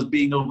evil is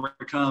being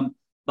overcome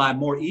by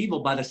more evil,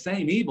 by the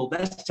same evil,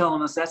 that's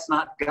telling us that's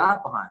not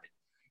God behind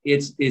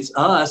it. It's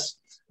us.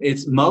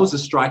 It's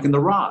Moses striking the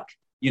rock.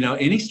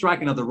 Any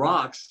striking of the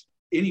rocks,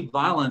 any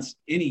violence,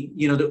 any,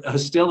 the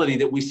hostility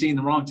that we see in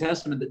the Wrong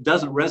Testament that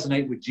doesn't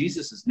resonate with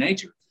Jesus's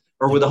nature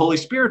or with the Holy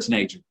Spirit's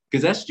nature,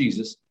 because that's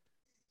Jesus,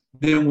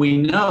 then we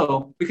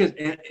know, because,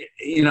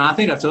 I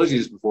think I've told you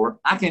this before,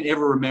 I can't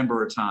ever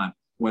remember a time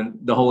when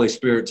the Holy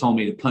Spirit told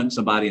me to punch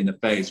somebody in the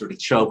face or to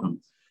choke them,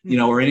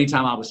 or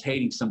anytime I was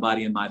hating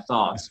somebody in my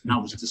thoughts and I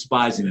was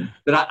despising them.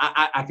 But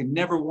I can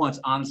never once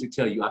honestly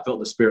tell you I felt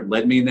the Spirit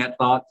led me in that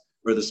thought,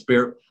 or the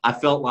Spirit, I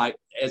felt like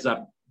as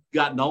I've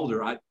gotten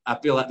older, I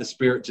feel like the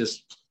Spirit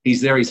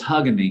he's there, he's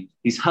hugging me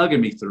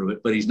through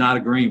it, but he's not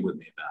agreeing with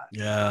me about it.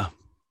 Yeah.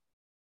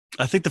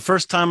 I think the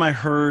first time I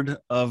heard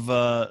of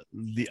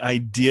the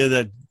idea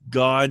that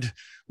God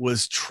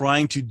was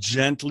trying to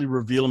gently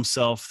reveal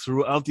himself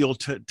throughout the Old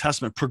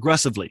Testament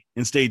progressively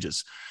in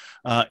stages,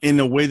 in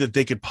a way that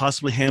they could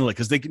possibly handle it,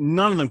 because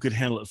none of them could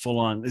handle it full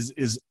on,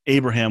 is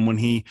Abraham when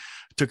he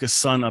took his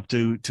son up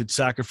to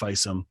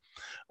sacrifice him.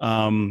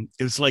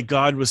 It was like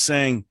God was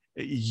saying,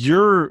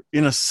 you're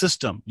in a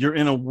system, you're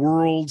in a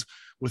world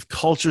with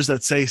cultures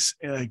that say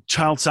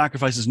child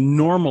sacrifice is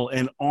normal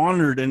and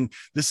honored. And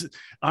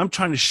I'm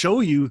trying to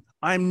show you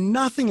I'm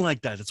nothing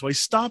like that. That's why I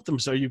stopped them.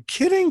 So are you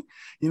kidding?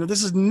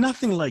 This is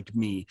nothing like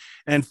me.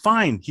 And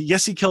fine. He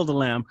killed a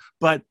lamb,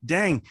 but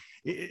dang,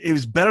 it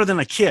was better than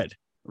a kid,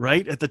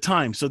 right? At the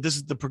time. So this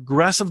is the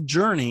progressive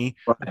journey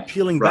of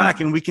peeling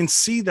back. And we can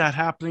see that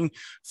happening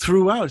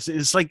throughout.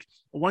 It's like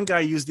one guy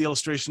used the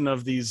illustration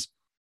of these,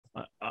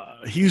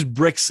 he used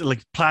bricks,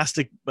 like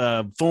plastic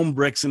foam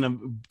bricks in a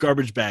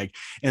garbage bag,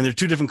 and they're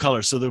 2 different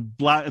colors. So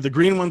the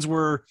green ones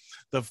were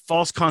the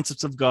false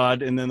concepts of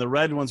God, and then the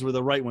red ones were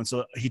the right ones.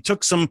 So he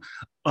took some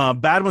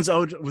bad ones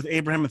out with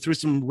Abraham and threw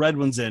some red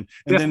ones in,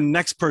 and then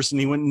next person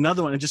he went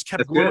another one and just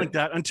kept going like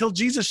that until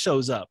Jesus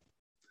shows up.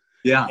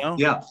 Yeah, You know,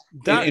 yeah,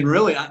 that and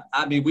really,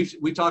 I mean,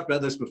 we talked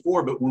about this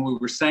before, but when we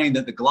were saying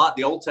that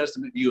the Old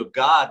Testament view of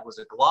God was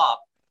a glop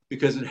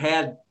because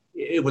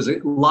it was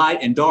light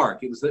and dark.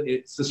 It's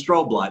the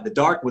strobe light. The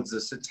dark was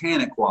the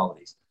satanic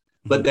qualities,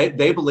 but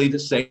they believed that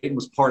Satan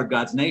was part of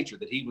God's nature,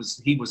 that he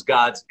was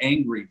God's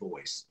angry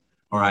voice.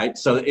 All right,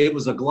 so it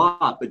was a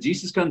glop, but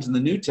Jesus comes in the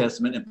New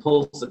Testament and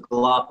pulls the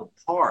glop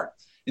apart,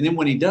 and then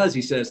when he does,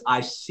 he says,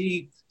 I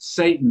see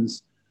Satan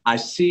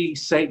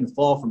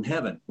fall from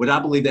heaven. What I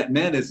believe that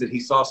meant is that he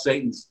saw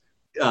Satan's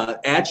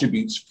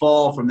attributes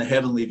fall from the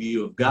heavenly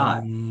view of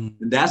God. And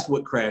that's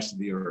what crashed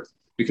the earth.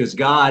 Because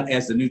God,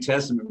 as the New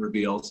Testament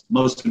reveals,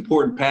 most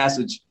important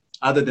passage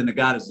other than the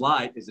God is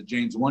light is the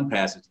James 1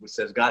 passage, which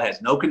says God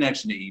has no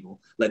connection to evil.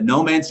 Let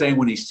no man say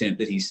when he's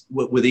tempted, he's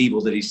with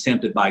evil, that he's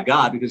tempted by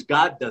God, because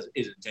God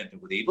isn't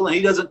tempted with evil, and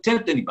he doesn't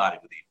tempt anybody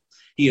with evil.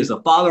 He is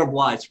a father of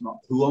lights from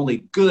who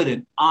only good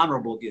and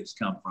honorable gifts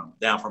come from,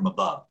 down from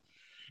above.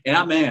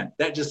 And man,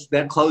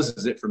 that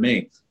closes it for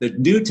me. The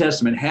New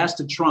Testament has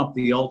to trump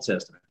the Old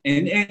Testament.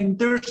 And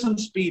there's some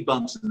speed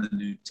bumps in the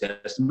New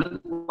Testament,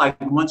 like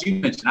the ones you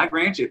mentioned. I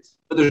grant you,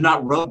 but there's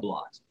not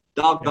roadblocks.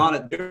 Doggone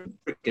it, there's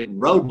freaking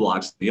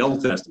roadblocks in the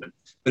Old Testament.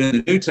 But in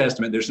the New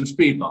Testament, there's some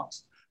speed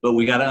bumps. But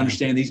we got to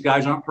understand these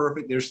guys aren't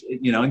perfect. There's,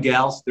 and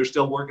gals, they're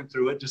still working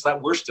through it, just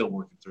like we're still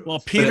working through it. Well,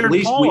 Peter but at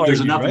least Paul there's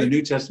argue, enough right? in the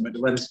New Testament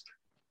to let us.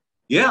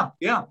 Yeah.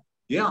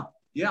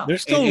 They're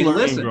still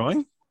learning and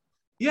growing.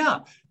 Yeah,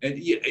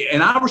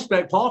 and I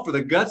respect Paul for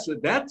the guts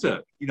that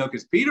took,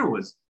 because Peter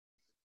was,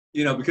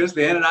 because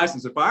the Ananias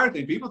and Sapphira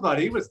thing, people thought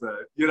he was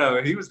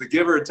the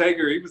giver and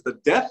taker, he was the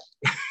death.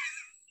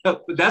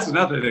 But that's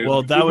another thing.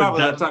 Well, that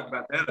would talk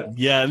about that.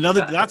 Yeah,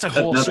 that's a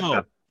whole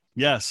show.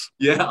 Yes.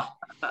 Yeah.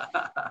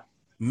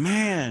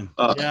 Man,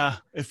 yeah.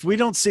 If we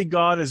don't see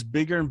God as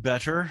bigger and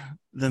better,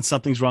 then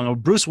something's wrong.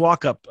 Bruce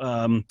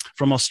Walkup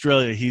from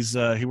Australia,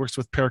 he works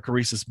with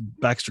perichoresis,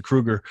 Baxter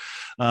Kruger.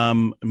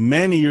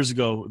 Many years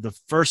ago, the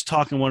first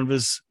talk in one of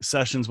his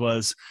sessions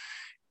was,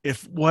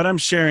 if what I'm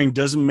sharing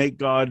doesn't make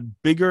God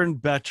bigger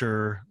and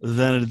better,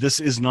 then this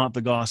is not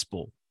the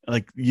gospel.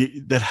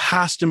 That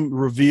has to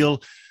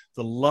reveal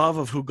the love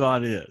of who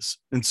God is.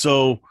 And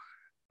so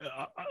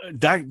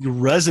that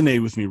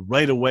resonated with me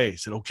right away.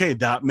 Said, okay,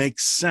 that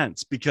makes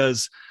sense,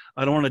 because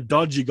I don't want a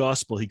dodgy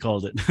gospel, he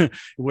called it,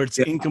 where it's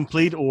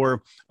incomplete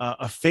or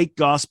a fake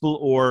gospel,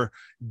 or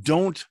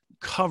don't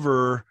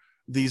cover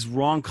these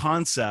wrong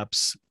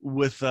concepts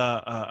with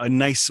a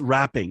nice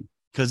wrapping,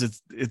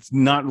 because it's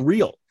not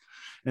real.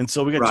 And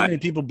so we got too many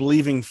people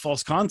believing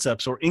false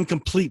concepts, or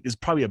incomplete is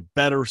probably a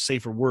better,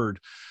 safer word.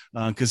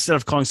 Because instead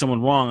of calling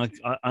someone wrong,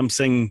 I'm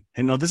saying,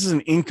 hey, no, this is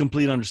an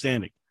incomplete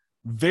understanding.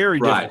 Very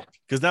different,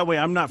 because that way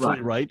I'm not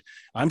fully right.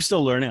 I'm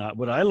still learning.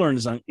 What I learned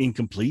is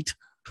incomplete.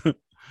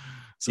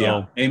 So,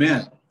 yeah.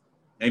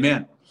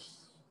 Amen.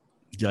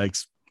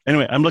 Yikes.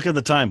 Anyway, I'm looking at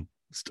the time.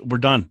 We're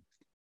done.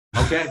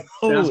 Okay.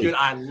 Sounds good.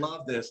 I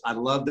love this.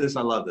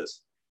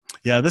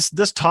 Yeah,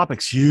 this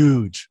topic's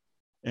huge.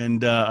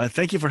 And I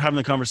thank you for having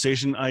the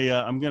conversation.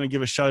 I'm going to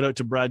give a shout out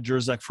to Brad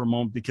Jerzak for a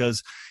moment,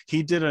 because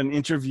he did an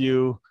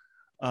interview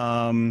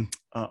on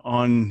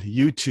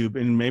YouTube,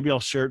 and maybe I'll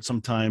share it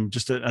sometime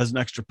just as an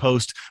extra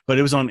post, but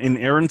it was on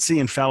inerrancy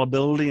and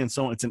fallibility. And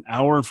so it's an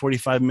hour and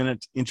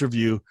 45-minute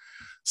interview.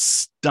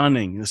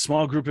 Stunning. The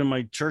small group in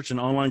my church, an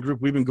online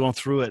group, we've been going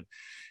through it,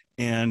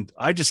 and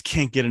I just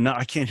can't get enough.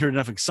 I can't hear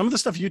enough. Some of the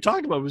stuff you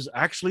talked about was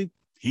actually,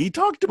 he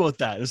talked about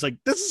that. It's like,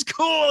 this is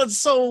cool. It's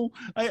so,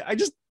 I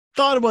just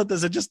thought about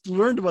this. I just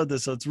learned about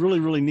this. So it's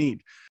really, really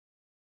neat.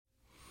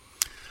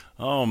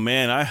 Oh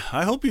man, I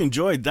hope you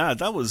enjoyed that.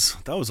 That was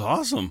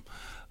awesome.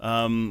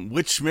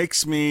 Which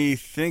makes me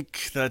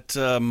think that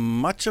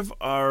much of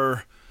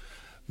our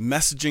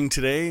messaging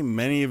today,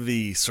 many of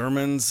the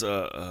sermons,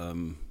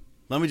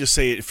 let me just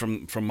say it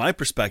from my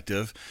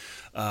perspective,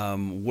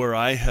 where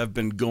I have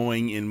been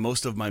going in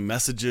most of my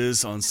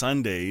messages on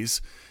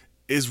Sundays,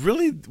 is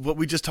really what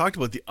we just talked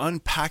about, the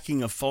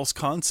unpacking of false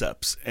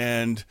concepts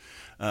and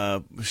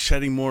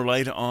shedding more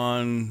light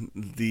on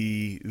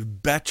the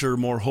better,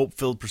 more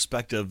hope-filled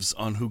perspectives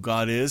on who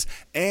God is,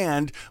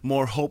 and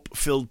more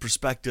hope-filled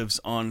perspectives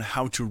on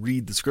how to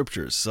read the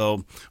scriptures,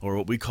 or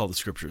what we call the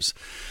scriptures.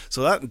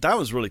 So that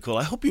was really cool.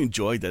 I hope you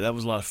enjoyed that. That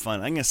was a lot of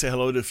fun. I'm going to say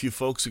hello to a few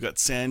folks. We got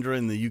Sandra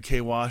in the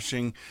UK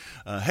watching.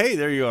 Hey,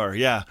 there you are.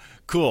 Yeah,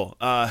 cool.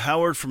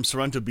 Howard from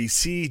Sorrento,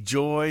 BC.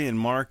 Joy and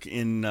Mark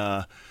in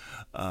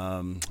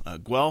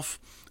Guelph.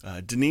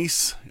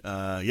 Denise,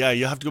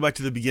 you have to go back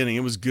to the beginning.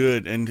 It was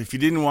good. And if you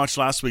didn't watch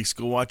last week's,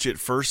 go watch it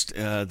first.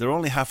 They're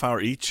only half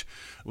hour each,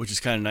 which is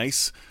kind of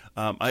nice.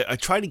 I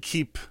try to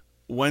keep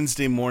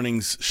Wednesday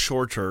mornings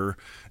shorter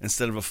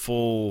instead of a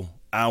full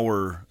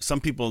hour.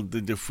 Some people,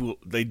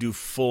 they do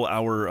full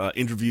hour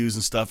interviews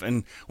and stuff.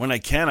 And when I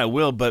can, I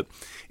will, but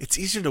it's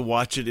easier to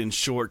watch it in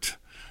short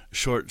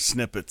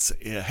snippets.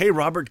 Yeah. Hey,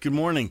 Robert, good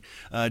morning.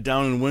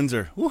 Down in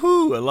Windsor.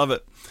 Woohoo. I love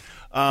it.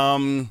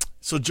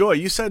 So Joy,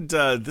 you said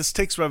this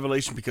takes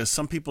revelation because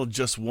some people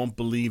just won't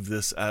believe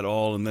this at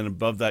all. And then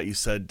above that, you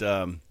said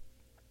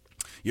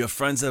You have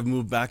friends that have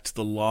moved back to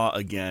the law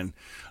again,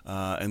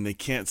 and they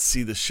can't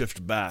see the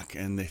shift back,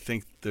 and they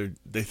think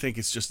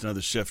it's just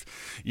another shift.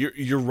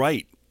 You're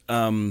right.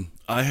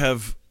 I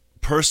have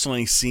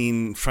personally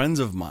seen friends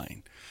of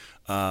mine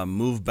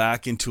move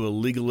back into a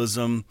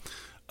legalism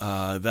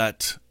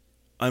that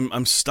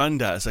I'm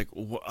stunned at. It's like,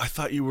 I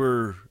thought you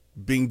were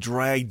being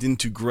dragged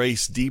into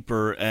grace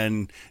deeper,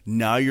 and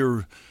now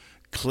you're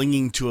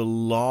clinging to a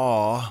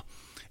law.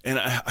 And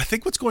I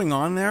think what's going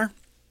on there,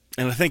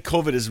 and I think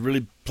COVID has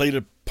really played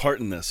a part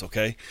in this,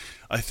 okay?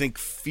 I think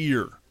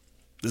fear.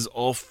 This is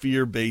all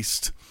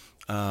fear-based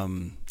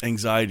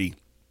anxiety.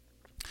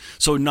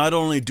 So not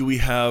only do we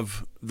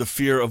have the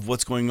fear of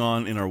what's going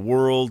on in our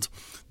world,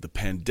 the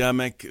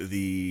pandemic,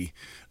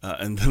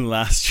 and then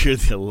last year,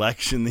 the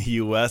election in the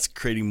U.S.,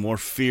 creating more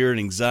fear and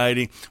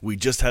anxiety. We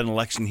just had an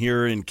election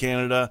here in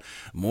Canada,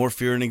 more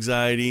fear and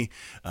anxiety.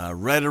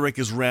 Rhetoric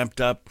is ramped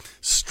up,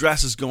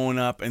 stress is going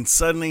up, and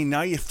suddenly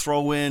now you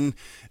throw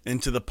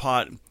into the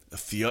pot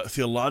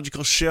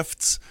theological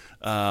shifts.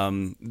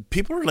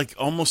 People are like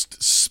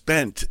almost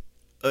spent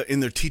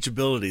in their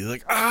teachability. They're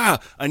like,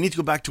 I need to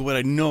go back to what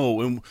I know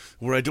and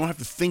where I don't have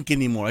to think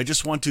anymore. I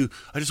just want to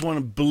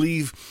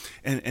believe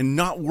and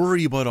not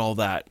worry about all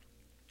that,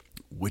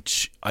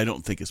 which I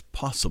don't think is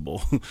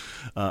possible.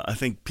 I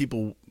think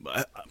people,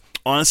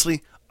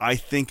 honestly, I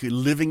think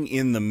living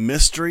in the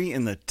mystery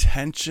and the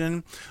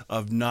tension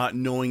of not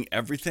knowing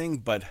everything,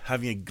 but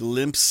having a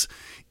glimpse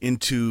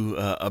into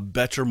a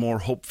better, more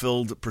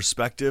hope-filled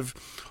perspective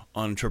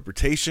on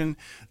interpretation,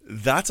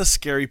 that's a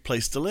scary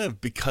place to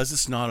live because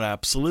it's not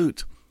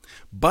absolute.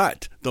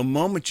 But the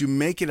moment you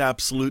make it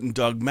absolute and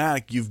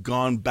dogmatic, you've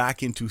gone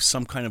back into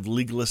some kind of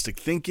legalistic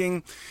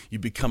thinking. You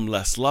become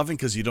less loving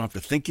because you don't have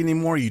to think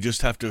anymore. You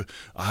just have to,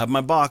 I have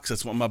my box.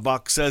 That's what my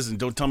box says, and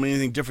don't tell me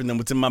anything different than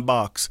what's in my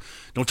box.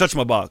 Don't touch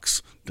my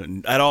box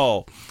at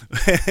all.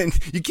 And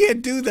you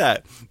can't do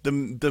that.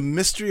 The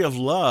mystery of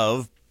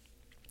love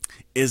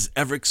is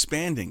ever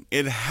expanding.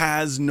 It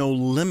has no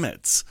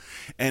limits.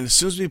 And as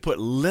soon as we put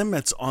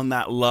limits on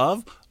that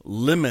love,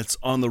 limits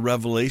on the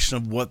revelation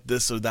of what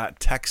this or that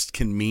text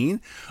can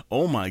mean,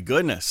 oh my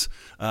goodness.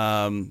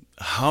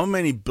 How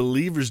many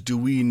believers do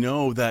we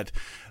know that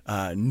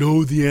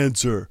know the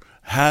answer,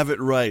 have it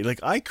right?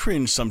 Like, I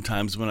cringe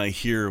sometimes when I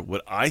hear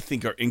what I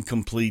think are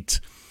incomplete.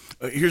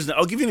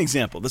 I'll give you an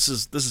example. This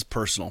is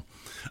personal,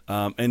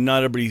 and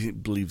not everybody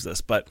believes this,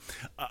 but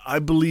I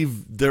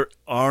believe there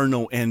are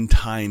no end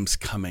times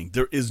coming.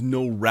 There is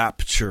no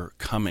rapture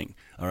coming.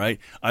 All right,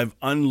 I've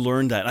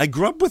unlearned that. I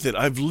grew up with it.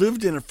 I've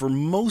lived in it for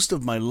most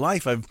of my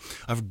life.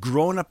 I've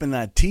grown up in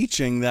that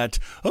teaching that,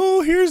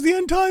 oh, here's the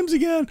end times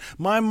again.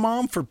 My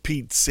mom, for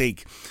Pete's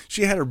sake,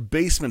 she had her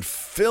basement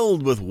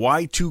filled with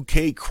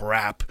Y2K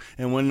crap,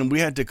 and when we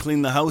had to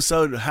clean the house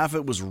out, half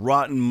of it was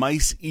rotten,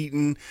 mice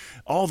eaten.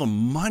 All the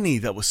money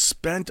that was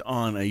spent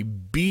on a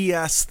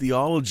BS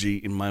theology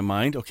in my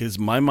mind. Okay, this is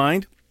my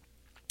mind.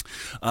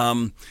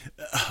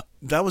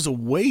 That was a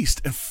waste.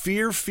 And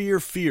fear.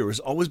 It was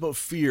always about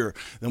fear.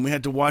 Then we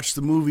had to watch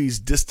the movies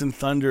Distant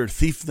Thunder,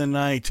 Thief of the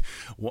Night,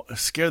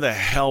 scare the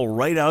hell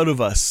right out of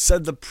us.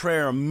 Said the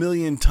prayer a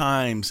million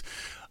times.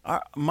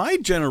 My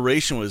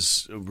generation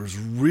was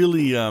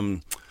really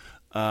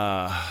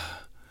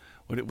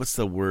what's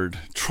the word?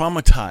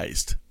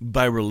 Traumatized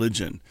by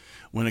religion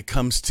when it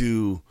comes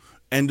to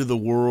end of the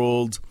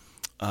world,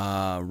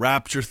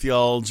 rapture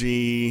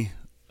theology,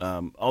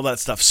 all that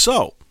stuff.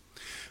 So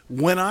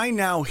when I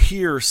now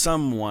hear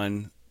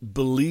someone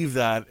believe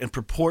that and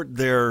purport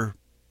their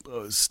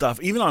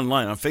stuff, even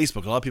online, on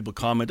Facebook, a lot of people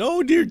comment,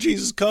 oh, dear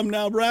Jesus, come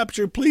now,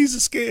 rapture, please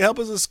escape, help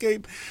us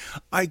escape.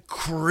 I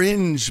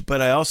cringe,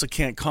 but I also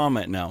can't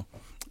comment now.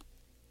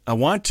 I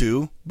want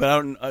to,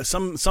 but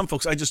some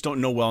folks I just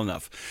don't know well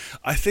enough.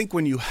 I think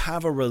when you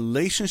have a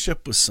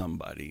relationship with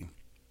somebody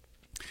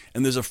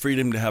and there's a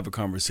freedom to have a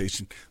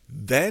conversation,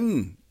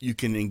 then you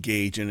can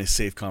engage in a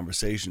safe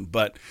conversation.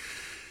 But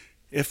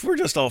if we're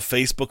just all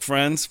Facebook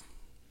friends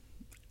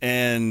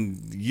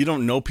and you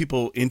don't know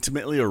people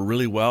intimately or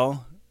really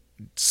well,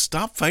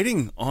 stop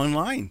fighting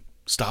online.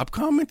 Stop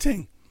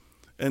commenting.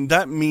 And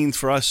that means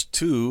for us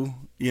too,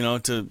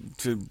 to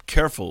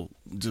careful,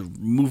 to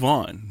move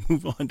on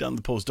down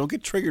the post. Don't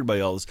get triggered by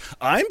all this.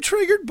 I'm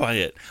triggered by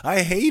it.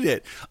 I hate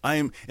it.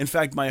 In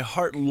fact, my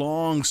heart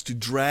longs to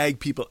drag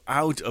people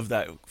out of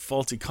that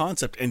faulty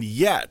concept. And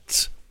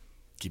yet,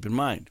 keep in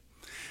mind,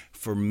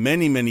 for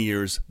many, many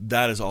years,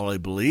 that is all I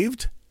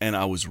believed, and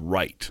I was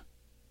right.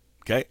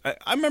 Okay?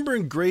 I remember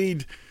in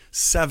grade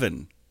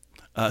 6,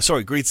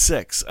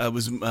 I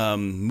was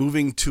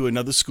moving to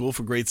another school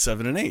for grade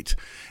 7 and 8.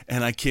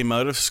 And I came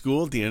out of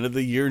school at the end of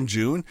the year in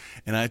June,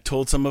 and I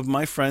told some of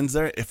my friends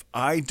there, if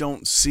I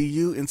don't see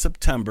you in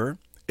September,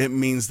 it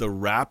means the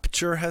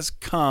rapture has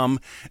come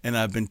and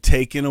I've been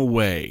taken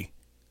away.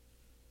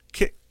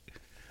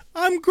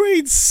 I'm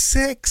grade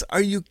 6.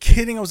 Are you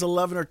kidding? I was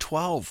 11 or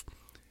 12.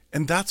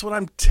 And that's what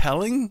I'm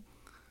telling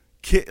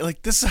kids.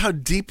 Like, this is how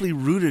deeply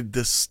rooted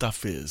this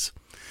stuff is.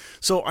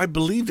 So I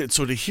believed it.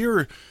 So to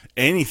hear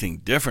anything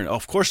different,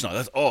 of course not.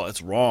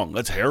 That's wrong.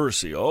 That's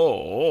heresy.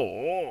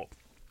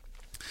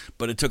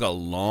 But it took a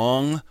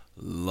long,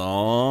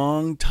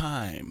 long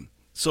time.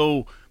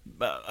 So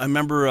I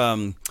remember,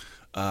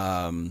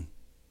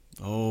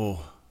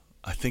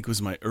 I think it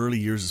was my early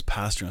years as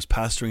pastor. I was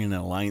pastoring in an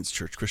Alliance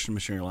Church, Christian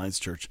Missionary Alliance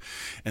Church,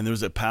 and there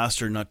was a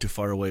pastor not too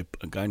far away,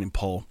 a guy named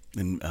Paul,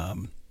 in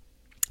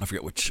I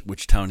forget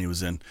which town he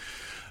was in,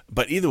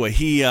 but either way,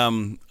 he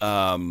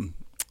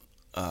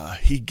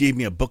gave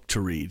me a book to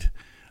read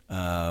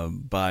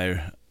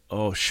by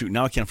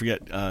now I can't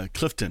forget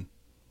Clifton.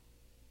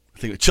 I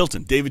think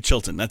Chilton, David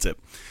Chilton. That's it,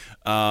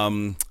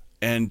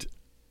 and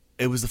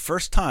it was the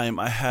first time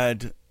I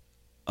had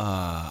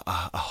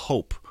a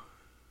hope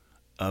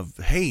of,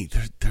 hey,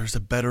 there's a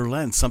better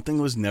lens.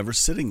 Something was never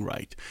sitting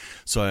right.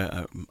 So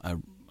I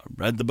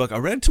read the book. I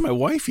read it to my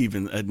wife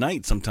even at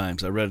night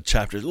sometimes. I read a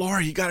chapter.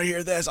 Laura, you got to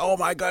hear this. Oh,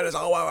 my goodness.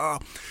 Oh, wow.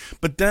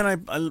 But then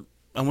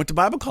I went to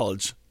Bible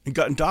college and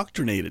got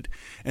indoctrinated.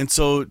 And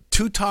so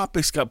 2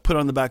 topics got put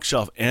on the back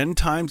shelf, end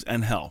times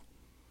and hell,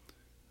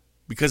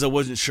 because I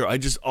wasn't sure.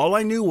 All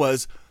I knew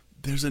was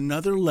there's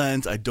another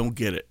lens. I don't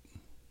get it.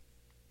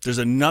 There's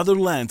another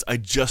lens. I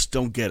just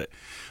don't get it.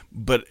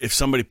 But if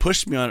somebody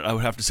pushed me on it, I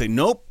would have to say,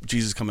 nope,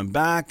 Jesus is coming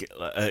back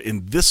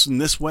in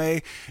this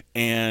way,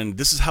 and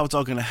this is how it's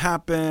all going to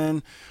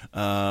happen.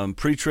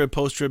 Pre-trib,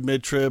 post-trib,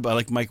 mid-trib. I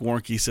like Mike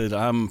Warnke. He said,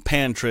 I'm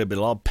pan-trib.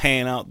 It'll all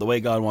pan out the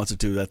way God wants it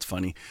to. That's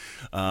funny.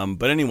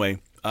 But anyway,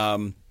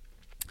 and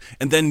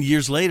then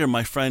years later,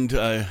 my friend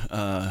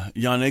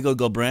Jan-Egil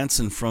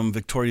Gulbrandsen from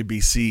Victoria,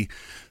 BC,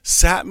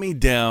 sat me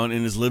down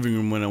in his living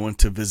room when I went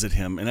to visit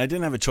him, and I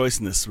didn't have a choice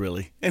in this,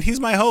 really. And he's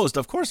my host.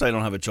 Of course I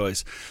don't have a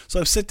choice.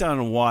 So I sit down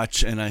and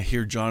watch, and I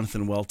hear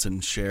Jonathan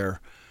Welton share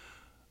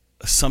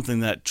something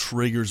that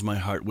triggers my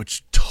heart,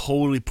 which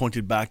totally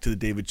pointed back to the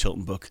David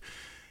Chilton book.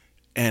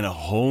 And a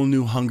whole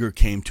new hunger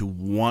came to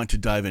want to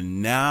dive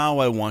in. Now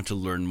I want to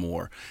learn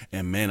more.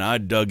 And man, I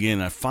dug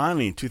in. I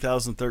finally, in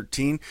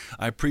 2013,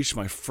 I preached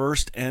my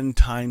first end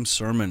time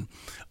sermon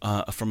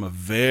from a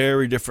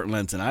very different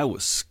lens, and I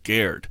was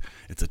scared.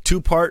 It's a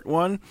 2-part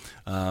one,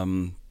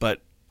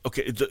 but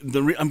okay.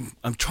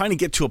 I'm trying to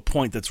get to a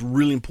point that's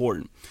really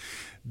important.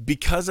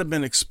 Because I've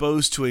been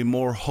exposed to a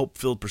more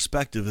hope-filled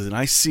perspective, and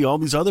I see all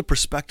these other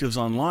perspectives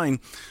online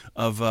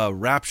of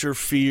rapture,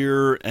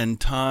 fear,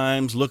 end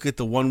times, look at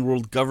the one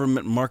world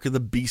government, mark of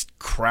the beast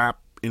crap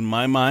in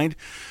my mind,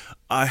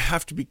 I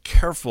have to be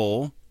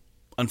careful.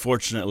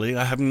 Unfortunately,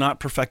 I have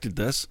not perfected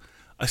this.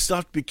 I still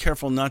have to be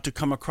careful not to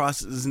come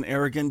across as an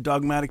arrogant,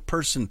 dogmatic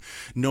person,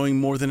 knowing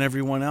more than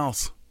everyone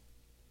else.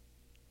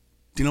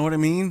 Do you know what I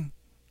mean?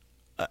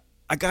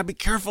 I got to be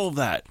careful of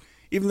that.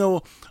 Even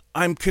though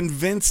I'm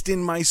convinced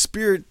in my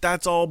spirit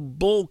that's all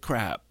bull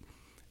crap.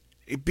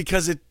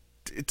 Because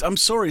I'm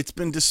sorry, it's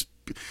been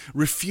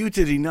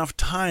refuted enough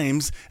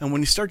times, and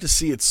when you start to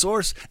see its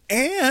source,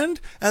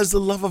 and as the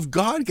love of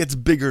God gets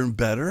bigger and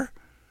better,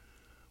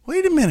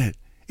 wait a minute,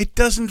 it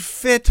doesn't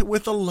fit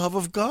with the love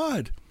of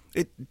God.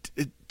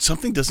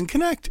 Something doesn't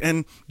connect.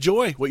 And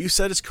Joy, what you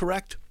said is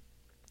correct.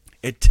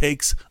 It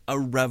takes a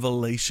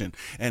revelation.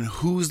 And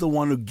who's the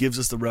one who gives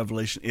us the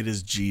revelation? It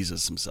is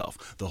Jesus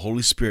himself. The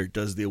Holy Spirit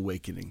does the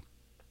awakening.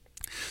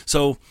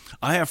 So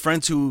I have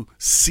friends who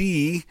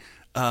see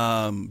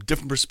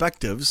different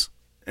perspectives,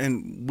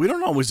 and we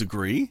don't always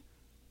agree.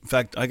 In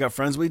fact, I got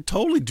friends, we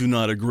totally do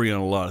not agree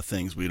on a lot of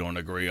things. We don't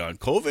agree on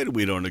COVID.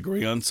 We don't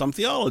agree on some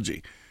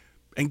theology.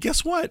 And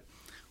guess what?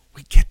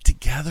 We get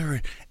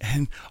together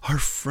and are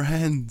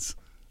friends.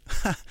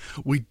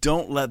 We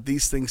don't let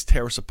these things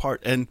tear us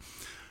apart. And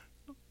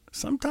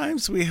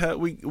sometimes we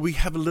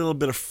have a little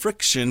bit of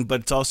friction,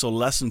 but it's also a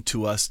lesson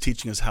to us,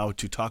 teaching us how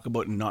to talk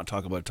about and not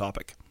talk about a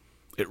topic.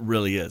 It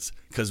really is,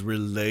 because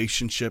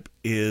relationship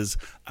is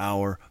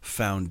our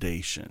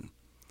foundation.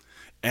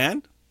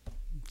 And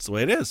it's the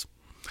way it is.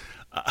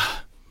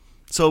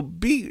 So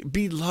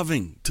be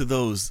loving to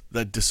those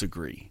that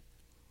disagree.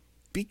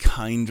 Be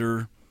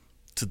kinder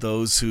to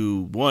those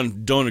who,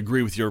 one, don't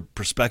agree with your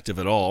perspective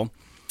at all.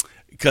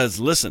 Because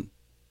listen,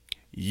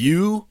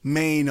 you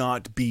may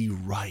not be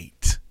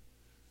right.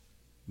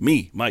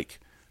 Me, Mike,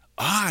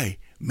 I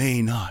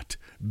may not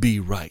be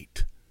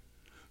right.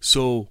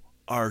 So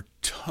our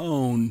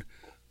tone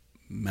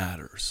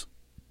matters.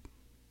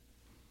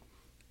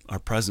 Our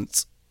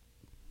presence,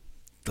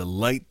 the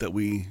light that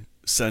we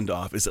send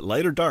off, is it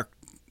light or dark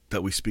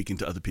that we speak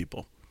into other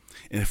people?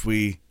 And if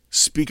we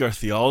speak our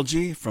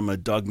theology from a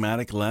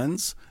dogmatic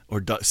lens,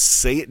 or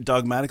say it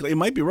dogmatically, it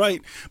might be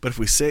right, but if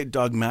we say it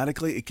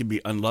dogmatically, it can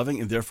be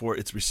unloving, and therefore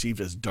it's received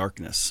as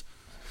darkness.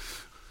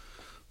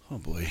 Oh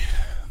boy.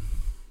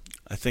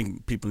 I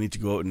think people need to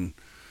go out and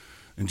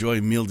enjoy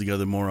a meal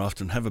together more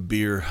often, have a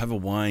beer, have a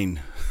wine.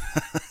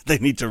 They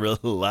need to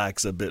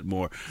relax a bit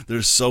more.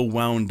 They're so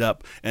wound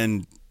up.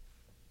 And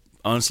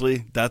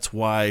honestly, that's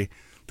why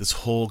this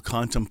whole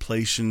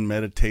contemplation,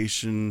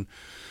 meditation,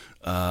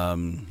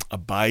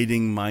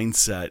 abiding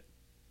mindset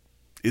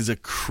is a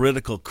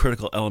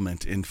critical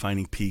element in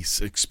finding peace,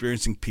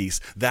 experiencing peace.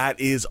 That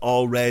is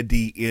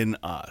already in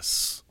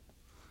us.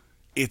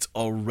 It's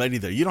already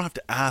there. You don't have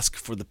to ask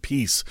for the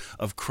peace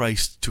of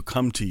Christ to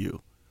come to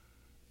you.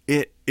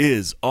 It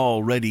is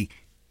already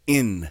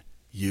in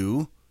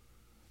you.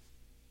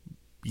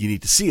 You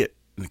need to see it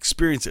and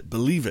experience it,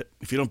 believe it.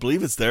 If you don't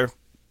believe it's there,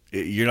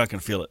 you're not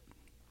going to feel it.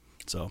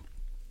 So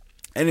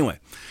anyway,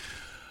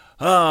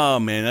 oh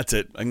man, that's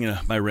it.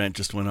 My rant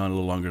just went on a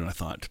little longer than I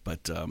thought,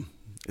 but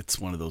it's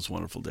one of those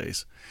wonderful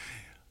days.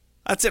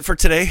 That's it for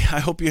today. I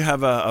hope you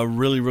have a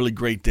really, really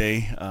great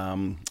day.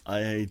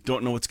 I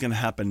don't know what's going to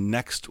happen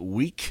next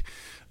week,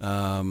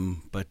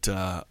 but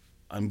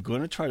I'm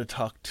going to try to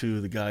talk to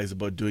the guys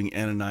about doing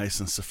Ananias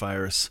and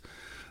Sapphira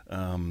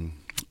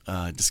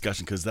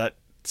discussion, because that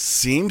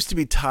seems to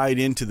be tied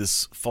into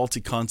this faulty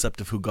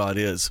concept of who God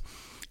is.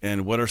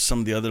 And what are some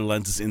of the other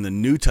lenses in the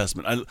New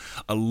Testament?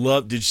 I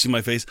love, did you see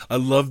my face? I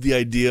love the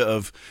idea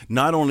of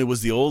not only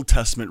was the Old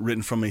Testament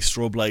written from a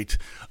strobe light,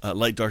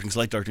 light,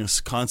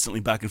 darkness, constantly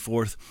back and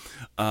forth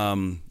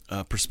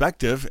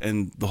perspective,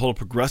 and the whole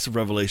progressive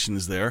revelation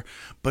is there,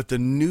 but the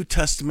New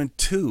Testament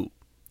too.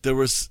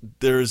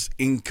 There's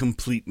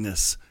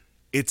incompleteness.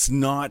 There's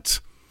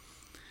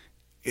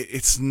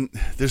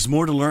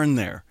more to learn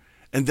there.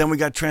 And then we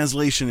got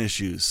translation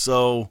issues.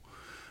 So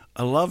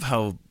I love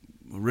how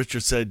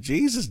Richard said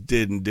Jesus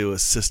didn't do a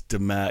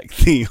systematic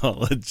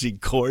theology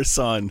course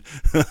on.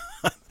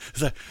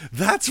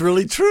 That's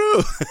really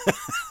true.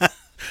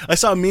 I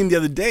saw a meme the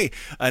other day.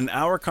 An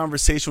hour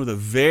conversation with a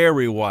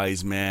very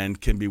wise man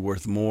can be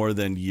worth more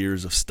than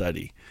years of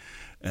study.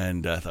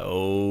 And I thought,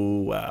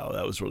 oh, wow,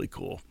 that was really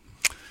cool.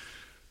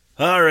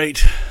 All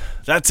right.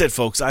 That's it,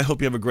 folks. I hope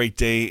you have a great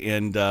day,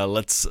 and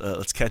let's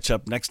catch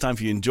up next time.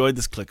 If you enjoyed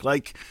this, click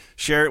like,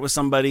 share it with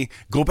somebody.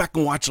 Go back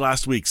and watch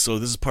last week. So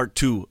this is part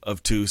 2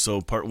 of 2.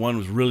 So part 1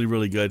 was really,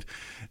 really good,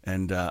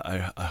 and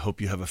I hope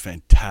you have a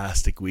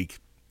fantastic week.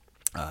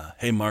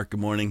 Hey, Mark,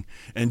 good morning,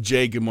 and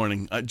Jay, good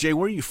morning. Jay,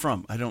 where are you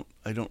from? I don't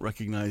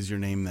recognize your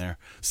name there.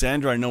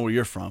 Sandra, I know where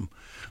you're from,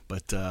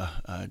 but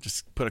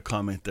just put a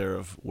comment there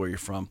of where you're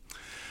from.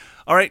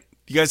 All right,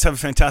 you guys have a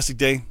fantastic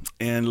day,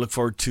 and look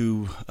forward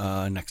to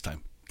next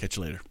time. Catch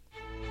you later.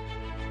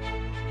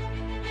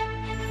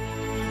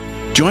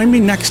 Join me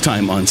next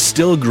time on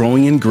Still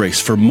Growing in Grace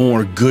for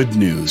more good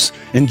news.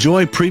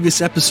 Enjoy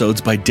previous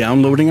episodes by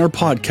downloading our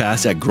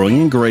podcast at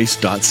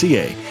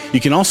growingingrace.ca.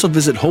 You can also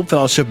visit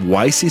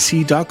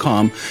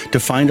hopefellowshipycc.com to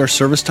find our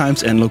service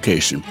times and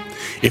location.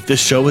 If this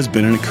show has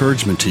been an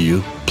encouragement to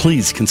you,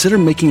 please consider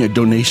making a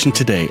donation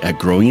today at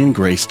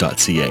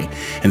growingingrace.ca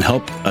and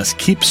help us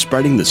keep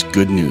spreading this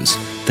good news.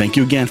 Thank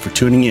you again for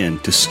tuning in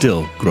to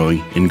Still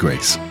Growing in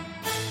Grace.